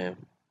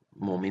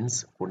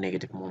moments or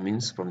negative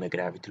moments from the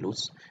gravity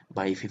loss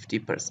by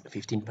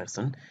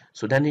 15%.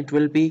 So then it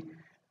will be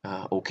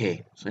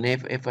okay. So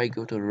if I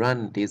go to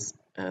run this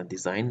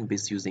design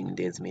based using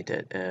this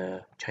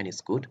method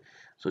Chinese code,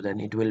 so then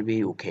it will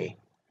be okay.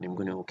 I'm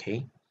going to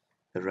okay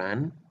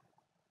run.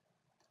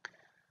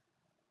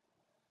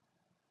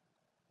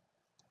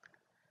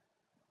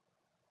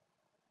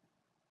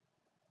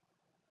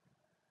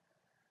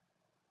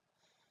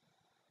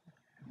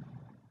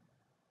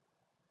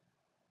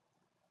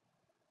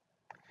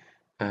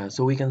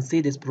 So we can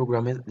see this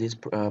problem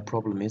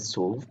is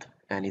solved,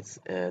 and it's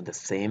the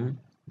same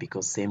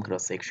because same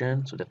cross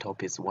section. So the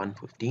top is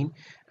 115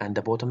 and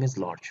the bottom is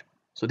large.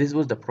 So this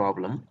was the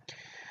problem,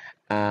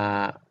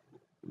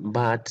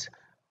 but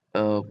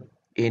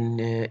in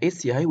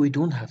ACI we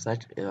don't have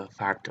such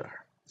factor.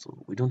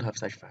 So we don't have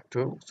such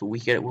factor. So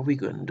what we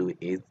can do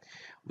is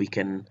we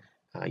can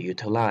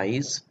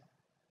utilize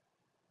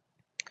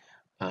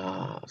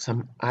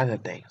some other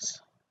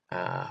things.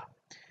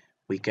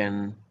 We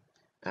can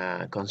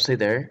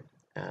consider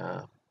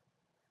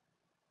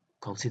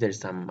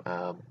some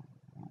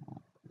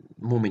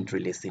moment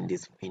release in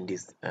this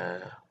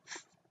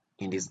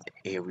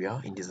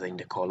area, in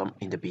the column,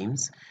 in the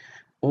beams,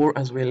 or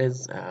as well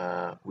as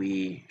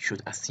we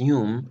should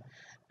assume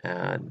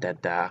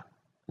that the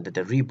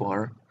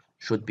rebar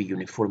should be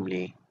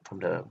uniformly from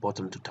the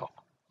bottom to top.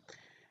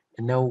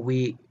 And now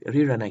we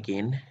rerun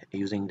again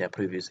using the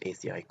previous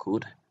ACI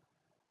code.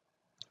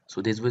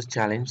 So this was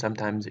challenge.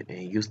 Sometimes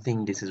you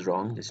think this is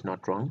wrong, this is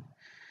not wrong,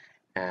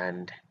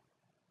 and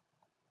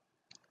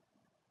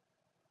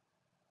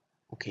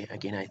okay,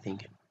 again I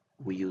think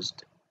we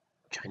used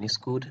Chinese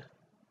code.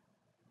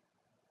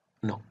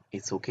 No,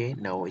 it's okay.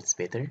 Now it's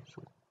better.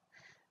 So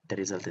the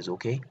result is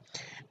okay,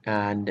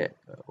 and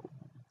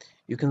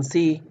you can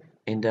see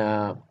in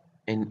the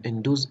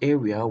in those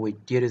area where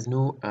there is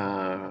no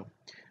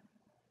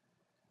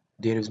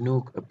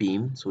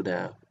beam, so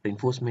the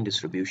reinforcement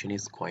distribution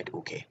is quite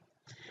okay.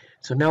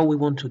 So now we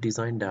want to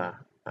design the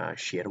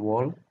shear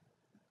wall,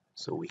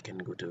 so we can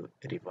go to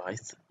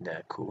revise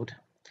the code.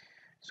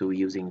 So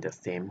using the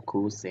same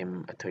code,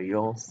 same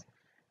materials,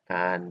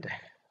 and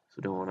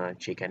so don't want to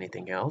check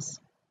anything else.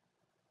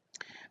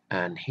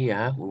 And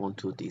here we want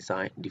to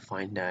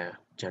define the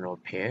general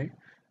pair,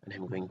 and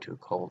I'm going to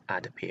call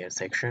add a pair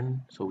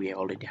section. So we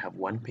already have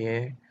one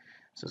pair,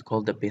 so it's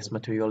called the base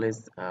material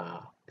is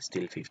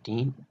still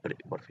 15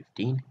 or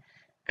 15,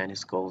 and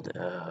it's called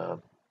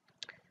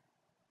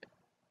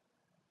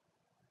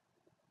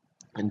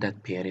and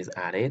that pair is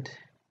added,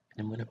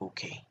 and I'm gonna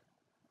okay,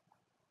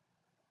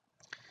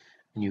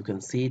 and you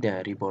can see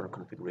the rebar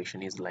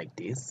configuration is like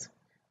this.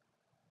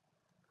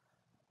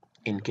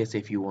 In case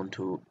if you want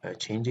to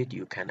change it,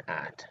 you can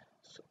add.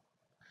 So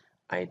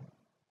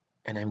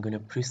I'm going to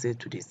proceed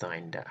to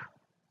design the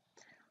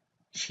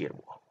shear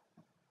wall.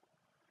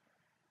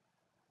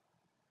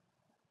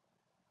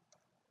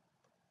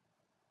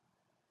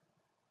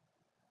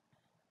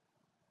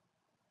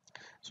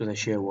 So the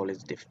shear wall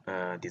is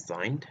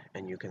designed,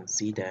 and you can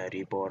see the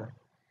rebar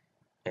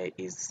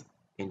is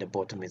in the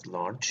bottom is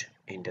large,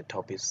 in the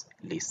top is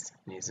less.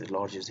 And it's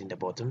large is in the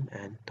bottom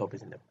and top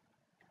is in the.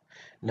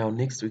 Now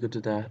next we go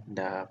to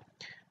the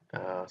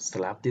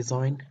slab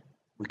design.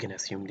 We can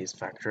assume this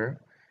factor,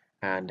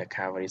 and the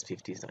cover is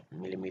 50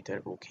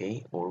 millimeter,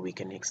 okay, or we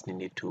can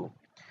extend it to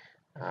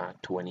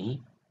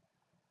 20,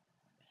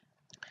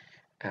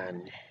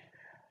 and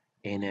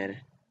inner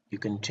you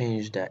can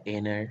change the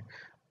inner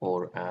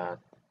or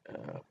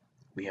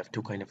we have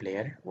two kind of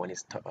layer. One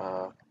is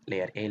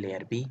layer A,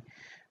 layer B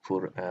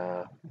for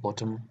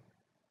bottom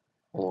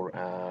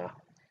or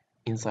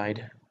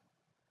inside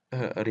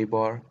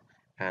rebar,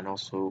 and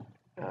also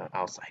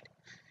outside.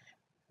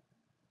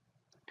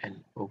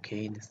 and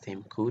OK in the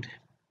same code.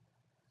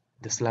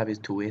 The slab is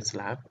two-way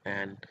slab,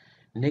 and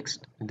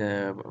next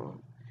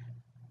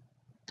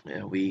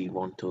we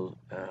want to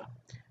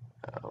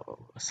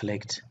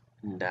select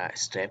the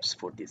steps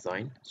for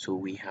design. So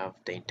we have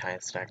the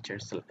entire structure,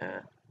 so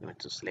we want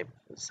to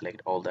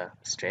select all the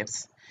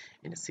steps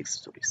in the 6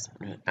 stories.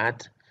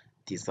 Add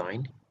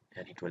design,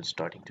 and it will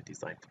starting to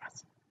design for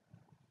us.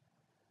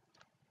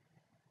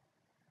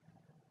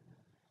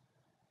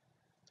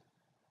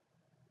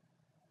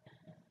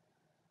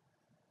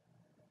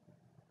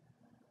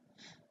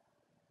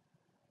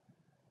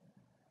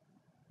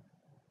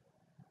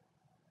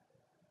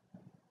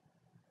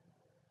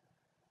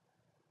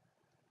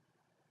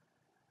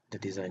 The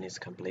design is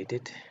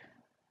completed.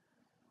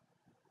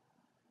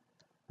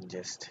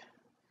 Just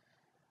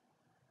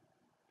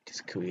it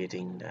is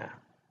creating the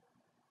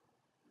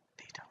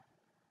data.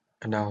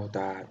 And now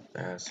the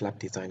slab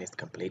design is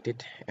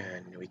completed,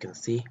 and we can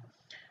see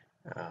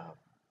uh,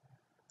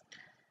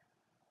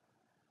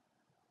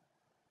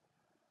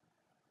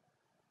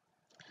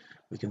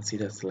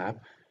 the slab.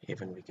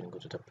 Even we can go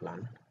to the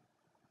plan,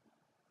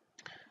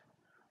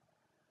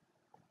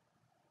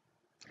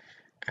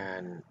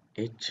 and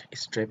each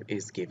strip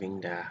is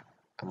giving the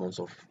amounts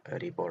of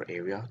rebar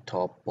area,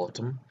 top,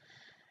 bottom,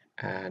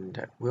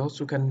 and we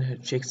also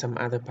can check some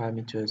other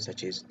parameters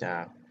such as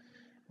the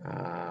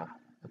uh,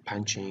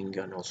 punching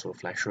and also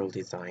flexural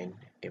design,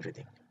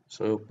 everything.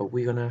 So but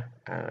we're gonna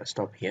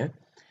stop here,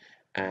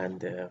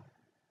 and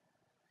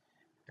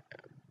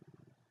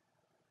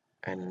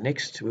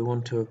next we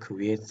want to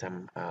create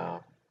some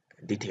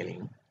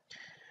detailing.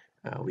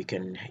 We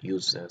can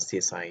use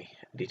CSI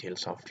detail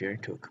software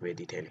to create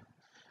detailing.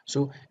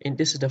 So in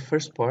this is the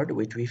first part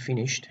which we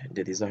finished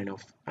the design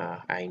of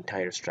our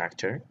entire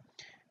structure,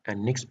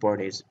 and next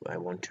part is I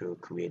want to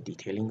create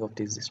detailing of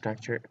this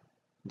structure,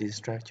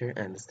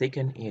 and the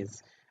second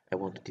is I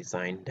want to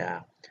design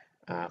the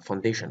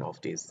foundation of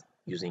this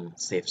using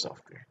SAFE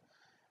software.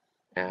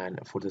 And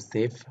for the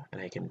SAFE,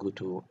 and I can go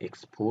to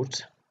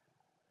export,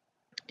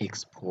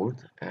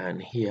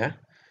 and here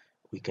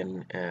we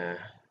can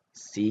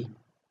see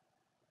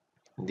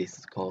this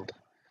is called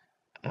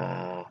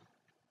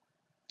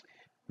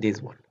this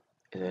one,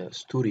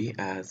 story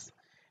as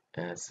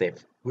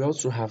SAFE. We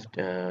also have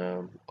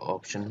the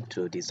option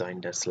to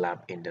design the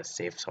slab in the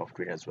SAFE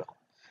software as well,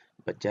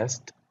 but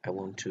just I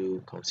want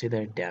to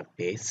consider the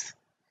base,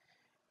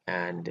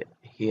 and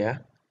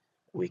here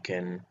we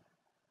can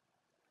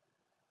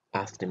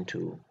ask them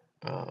to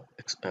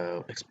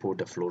export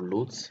the floor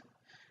loads,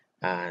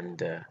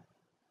 and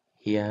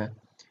here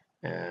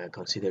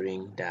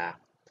considering the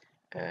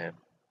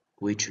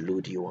which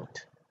load you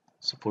want.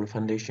 So for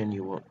foundation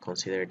you want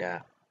consider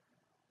the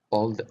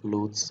all the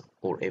loads,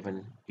 or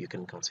even you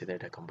can consider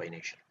the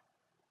combination.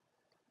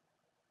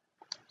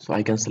 So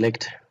I can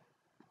select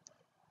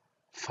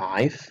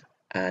 5,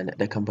 and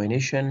the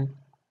combination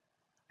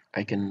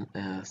I can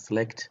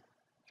select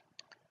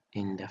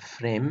in the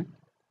frame,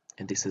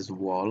 and this is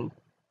wall,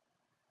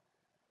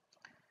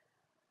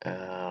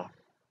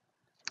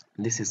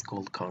 this is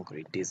called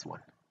concrete, this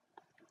one,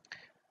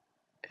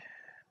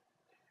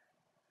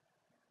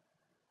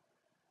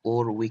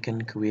 or we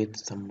can create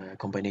some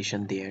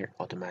combination there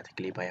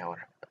automatically by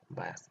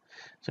us.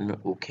 So no,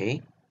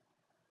 OK,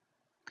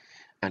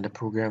 and the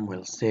program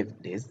will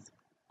save this.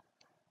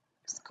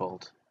 It's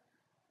called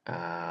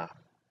I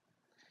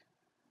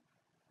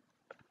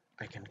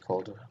can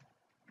call the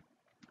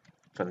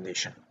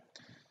foundation.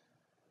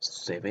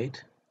 Save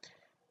it,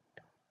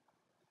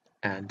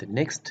 and the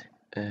next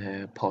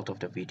part of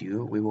the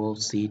video we will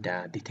see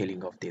the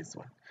detailing of this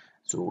one.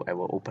 So I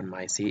will open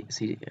my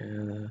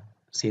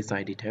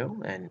CSI detail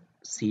and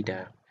see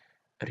the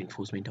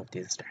reinforcement of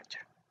this structure.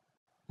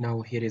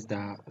 Now here is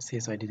the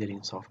CSI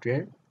detailing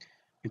software.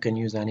 You can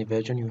use any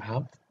version you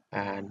have,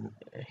 and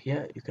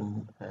here you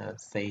can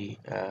say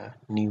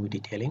new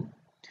detailing,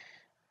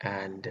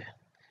 and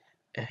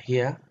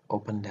here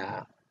open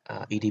the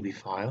EDB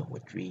file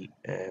which we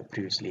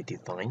previously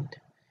designed.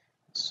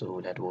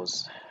 So that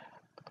was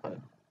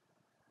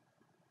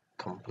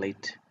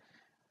complete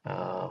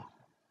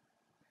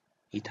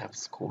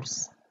ETABS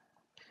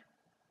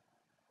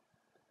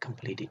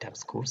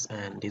course,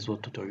 and this was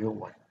tutorial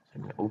 1.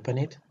 I'm going to open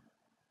it.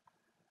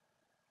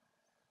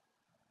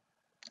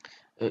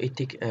 It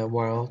takes a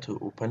while to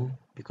open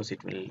because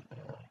it will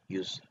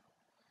use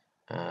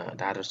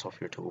the other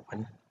software to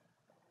open.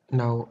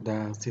 Now the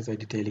CSI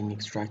detailing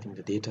extracting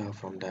the data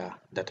from the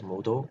data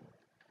model.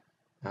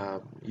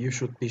 You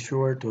should be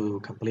sure to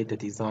complete the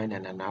design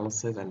and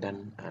analysis, and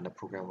then the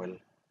program will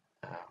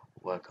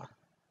work on.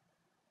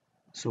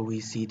 So we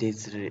see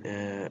this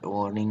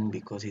warning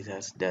because it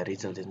has the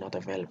result is not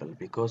available,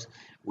 because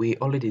we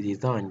already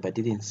designed but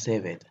didn't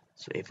save it.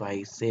 So if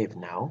I save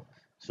now,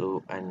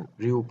 so and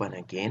reopen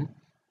again,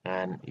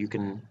 and you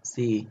can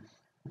see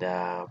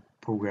the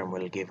program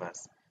will give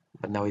us,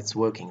 but now it's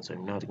working, so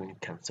I'm not going to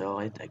cancel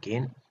it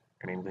again,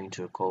 and I'm going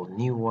to call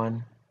new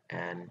one,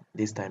 and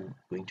this time I'm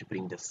going to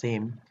bring the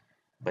same,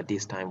 but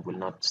this time will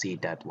not see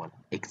that one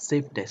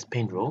except the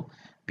spindle,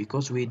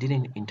 because we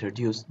didn't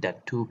introduce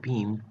that two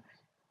beam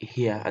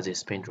here as a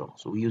spandrel,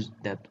 so we use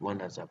that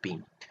one as a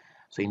beam.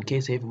 So in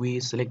case if we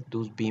select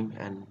those beam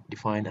and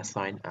define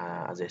assign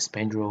as a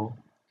spandrel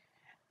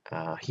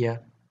here,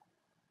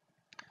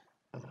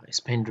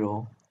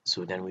 spandrel,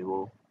 so then we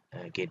will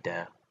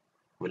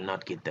will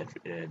not get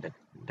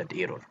that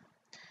error.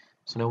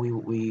 So now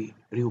we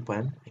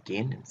reopen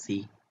again and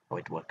see how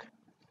it works.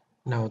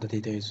 Now the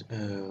data is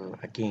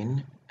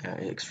again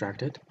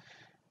extracted,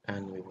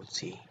 and we will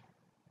see.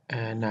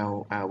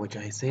 Now, which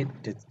I said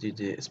that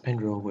the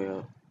spandrel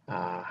will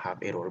have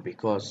error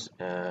because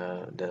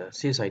the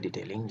CSI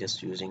detailing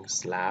just using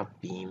slab,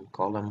 beam,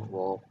 column,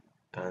 wall,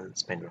 and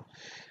spandrel.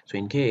 So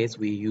in case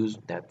we use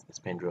that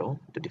spandrel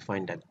to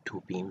define that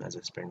two beam as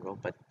a spandrel,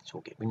 but it's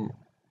okay.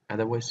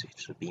 Otherwise,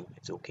 it's a beam.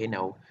 It's okay.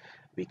 Now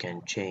we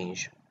can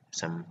change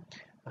some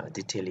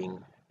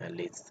detailing.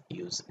 Let's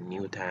use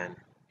Newton.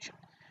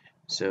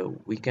 So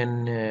we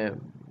can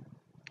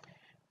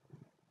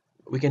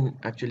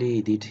actually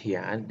edit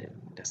here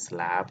the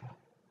slab.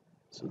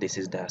 So this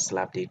is the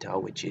slab data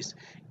which is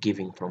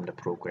giving from the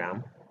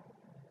program,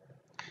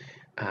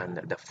 and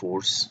the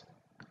force,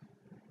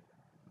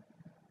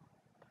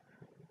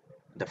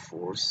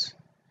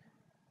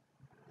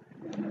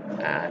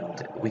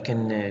 and we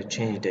can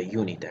change the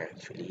unit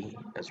actually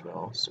as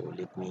well. So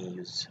let me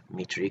use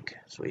metric,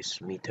 so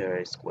it's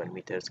meter, square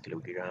meters,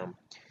 kilogram,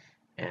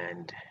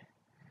 and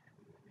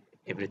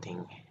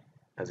everything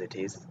as it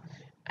is.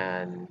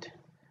 And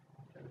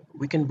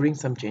we can bring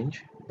some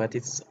change, but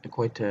it's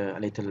quite a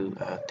little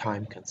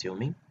time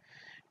consuming,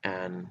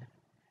 and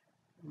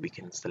we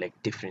can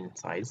select different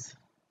size,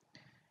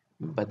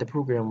 but the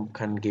program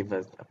can give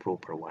us a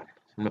proper one.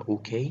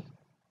 Okay,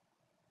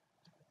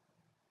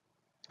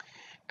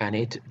 and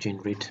it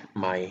generate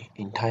my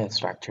entire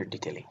structure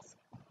detailings.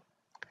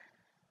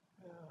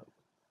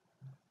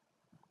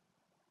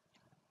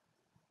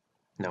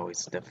 Now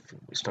it's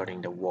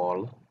starting the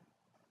wall.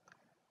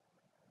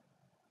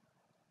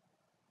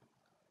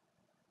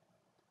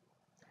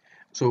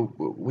 So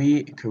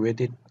we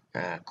created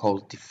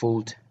called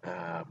default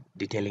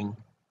detailing.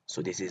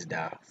 So this is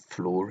the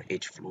floor,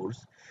 edge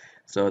floors.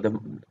 So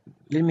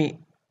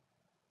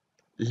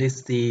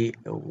let's see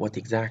what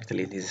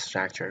exactly this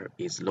structure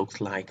looks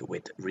like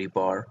with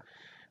rebar,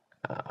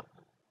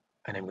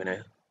 and I'm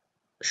gonna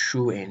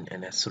show in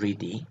a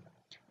 3D,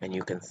 and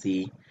you can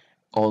see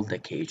all the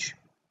cage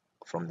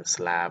from the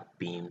slab,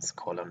 beams,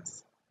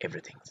 columns,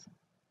 everything.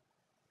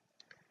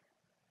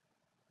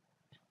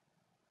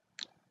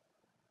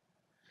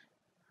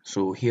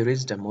 So here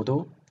is the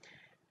model,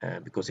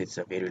 because it's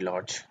a very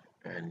large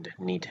and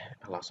need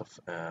a lot of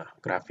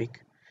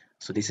graphic.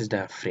 So this is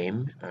the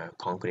frame,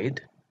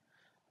 concrete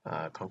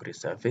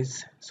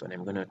surface. So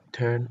I'm gonna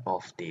turn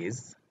off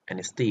this and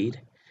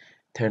instead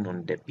turn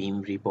on the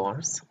beam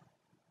rebars,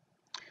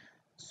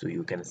 so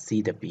you can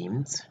see the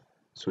beams,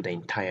 so the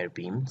entire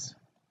beams,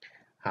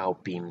 how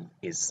beam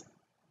is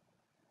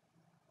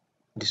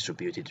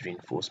distributed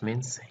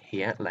reinforcements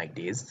here like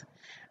this.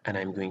 And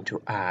I'm going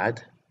to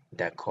add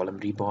the column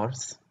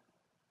rebars,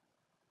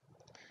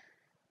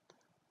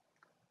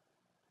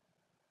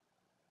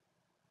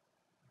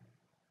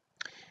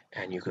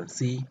 and you can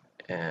see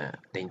the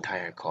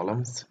entire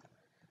columns.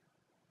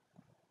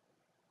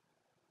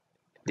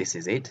 This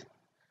is it,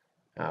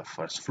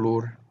 first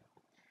floor,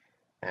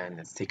 and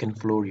the second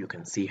floor. You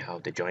can see how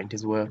the joint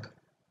is work.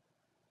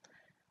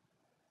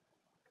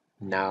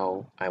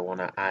 Now I want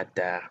to add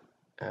the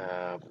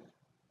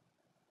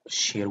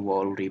shear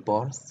wall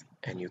rebars,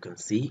 and you can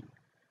see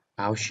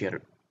how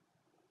shear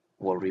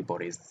wall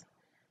rebar is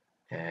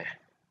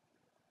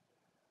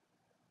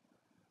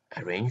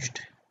arranged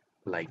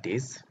like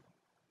this.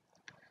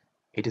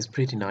 It is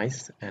pretty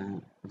nice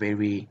and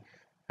very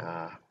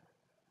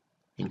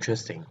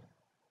interesting.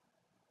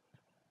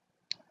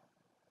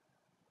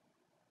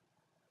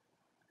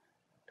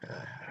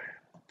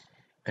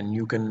 And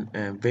you can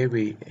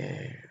very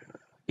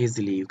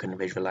easily you can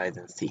visualize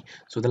and see.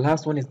 So the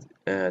last one is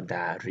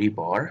the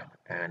rebar,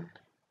 and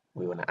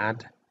we want to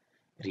add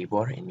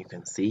rebar, and you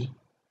can see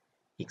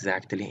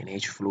exactly an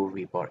edge floor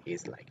rebar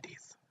is like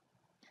this.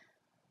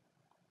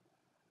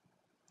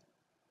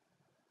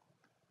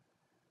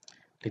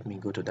 Let me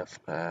go to the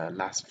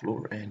last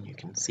floor, and you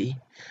can see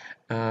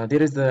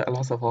there is a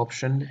lot of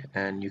option,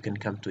 and you can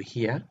come to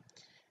here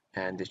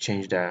and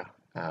change the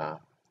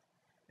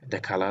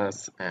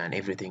colors and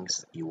everything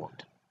you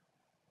want.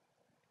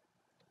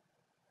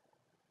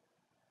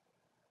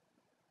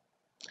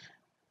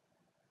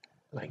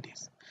 Like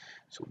this.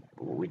 So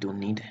we don't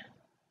need,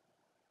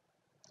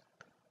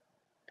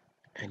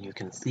 and you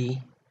can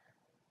see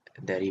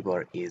the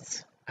rebar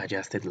is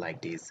adjusted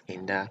like this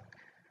in the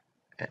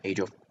edge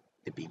of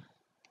the beam.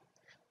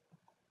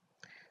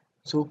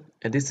 So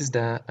this is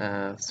the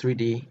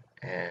 3D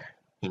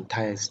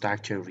entire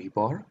structure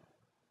rebar,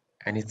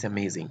 and it's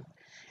amazing,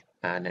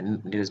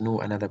 and there is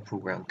no another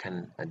program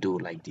can do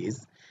like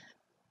this.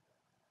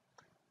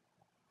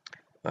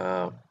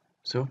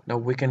 So now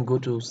we can go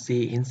to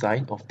see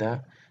inside of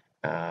the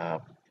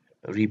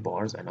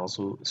rebars and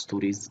also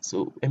stories.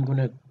 So I'm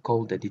gonna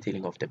call the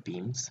detailing of the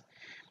beams.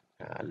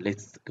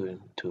 Let's go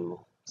to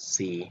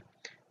see.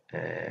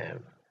 Uh,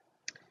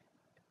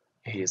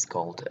 it is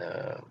called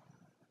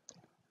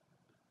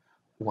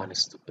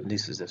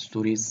this is the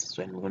stories.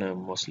 So I'm gonna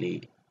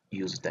mostly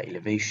use the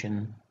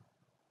elevation,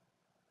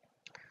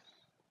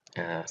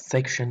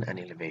 section, and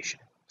elevation.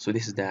 So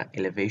this is the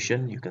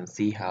elevation. You can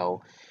see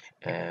how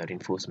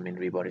reinforcement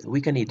rebar is.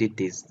 We can edit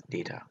this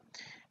data.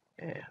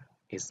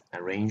 Is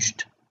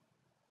arranged,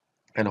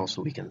 and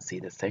also we can see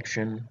the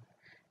section,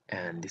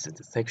 and this is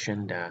the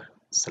section. The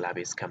slab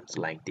is comes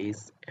like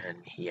this, and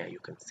here you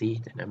can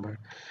see the number,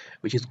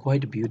 which is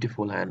quite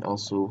beautiful and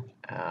also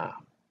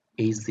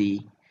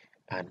easy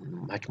and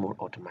much more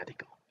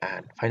automatic.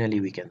 And finally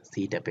we can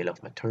see the bill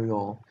of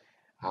material,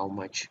 how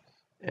much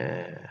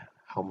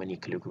how many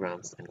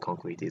kilograms and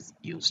concrete is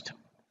used,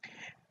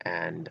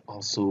 and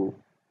also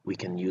we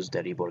can use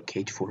the rebar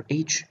cage for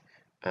each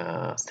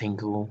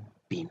single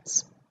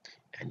beams.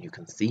 And you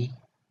can see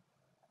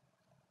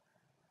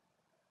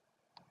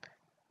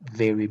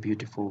very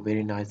beautiful,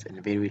 very nice,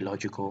 and very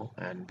logical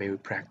and very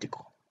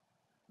practical.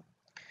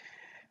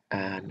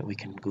 And we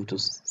can go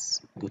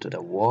to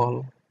the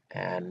wall,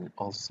 and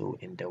also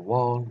in the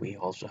wall we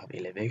also have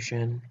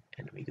elevation,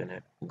 and we're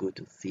gonna go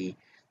to see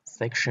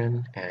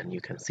section, and you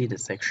can see the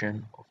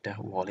section of the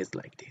wall is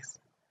like this.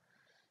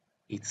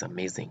 It's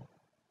amazing.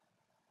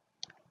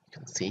 You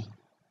can see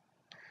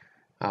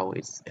how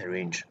it's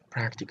arranged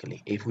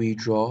practically. If we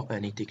draw,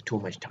 and it takes too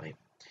much time.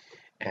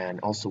 And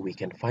also we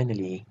can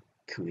finally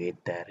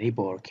create the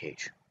rebar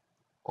cage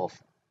of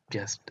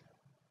just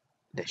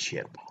the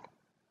shear ball.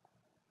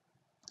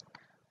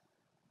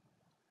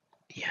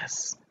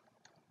 Yes,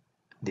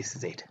 this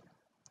is it.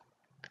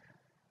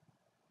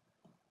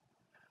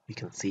 We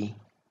can see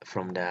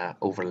from the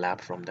overlap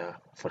from the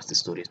first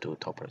stories to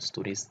top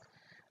stories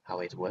how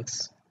it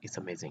works. It's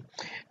amazing.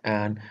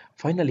 And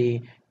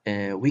finally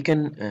we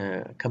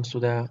can comes to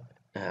the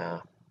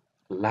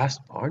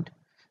last part,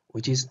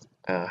 which is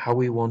how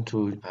we want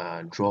to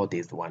draw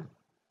this one.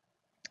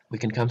 We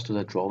can come to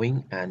the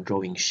drawing and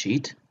drawing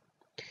sheet,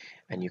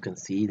 and you can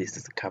see this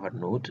is a cover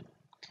node,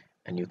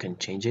 and you can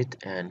change it.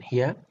 And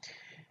here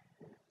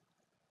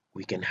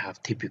we can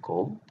have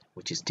typical,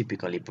 which is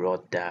typically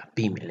brought the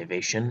beam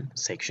elevation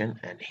section,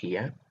 and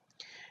here,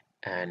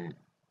 and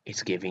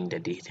it's giving the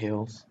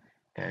details,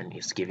 and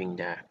it's giving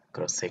the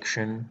cross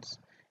sections,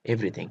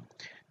 everything.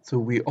 So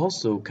we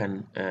also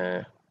can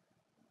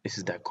this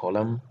is the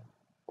column.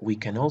 We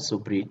can also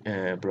bring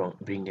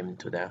them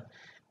to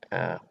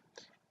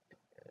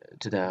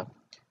the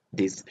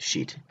this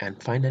sheet.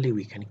 And finally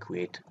we can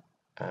create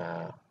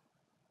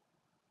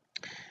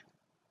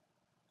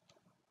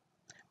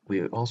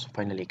we also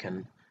finally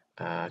can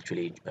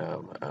actually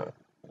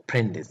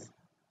print this.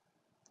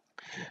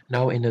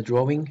 Now in the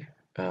drawing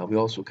we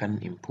also can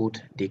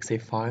input the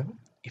DXF file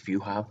if you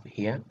have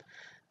here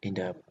in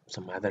the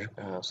some other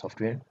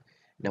software.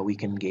 Now we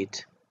can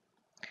get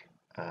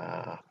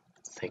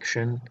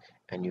section,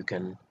 and you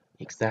can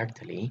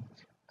exactly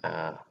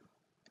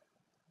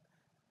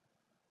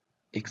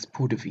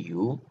export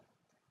view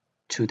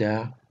to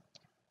the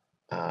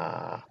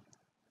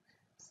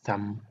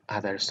some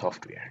other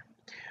software,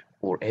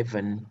 or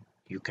even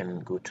you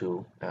can go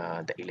to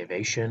the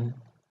elevation,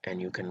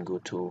 and you can go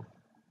to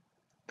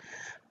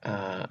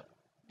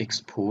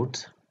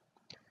export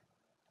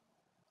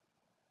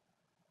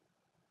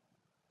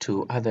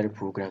to other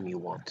program you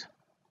want,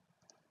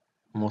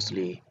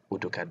 mostly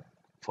AutoCAD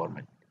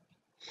format.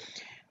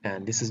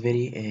 And this is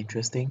very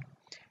interesting.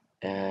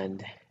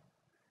 And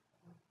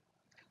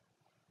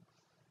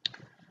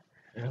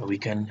we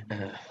can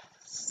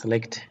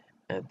select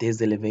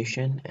this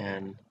elevation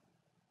and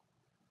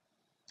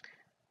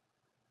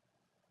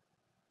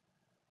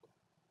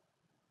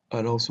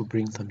I'll also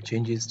bring some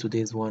changes to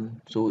this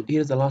one. So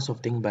here's a lot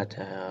of things, but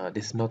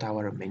this is not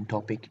our main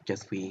topic.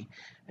 Just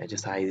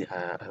I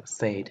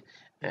said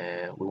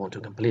we want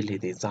to completely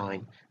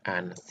design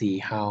and see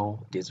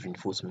how these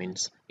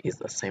reinforcements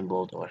is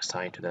assembled or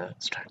assigned to the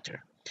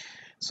structure.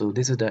 So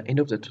this is the end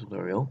of the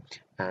tutorial,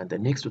 and the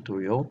next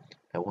tutorial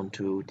I want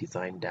to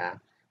design the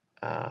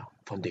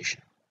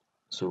foundation.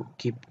 So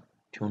keep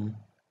tuned,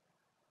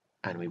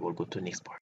 and we will go to the next part.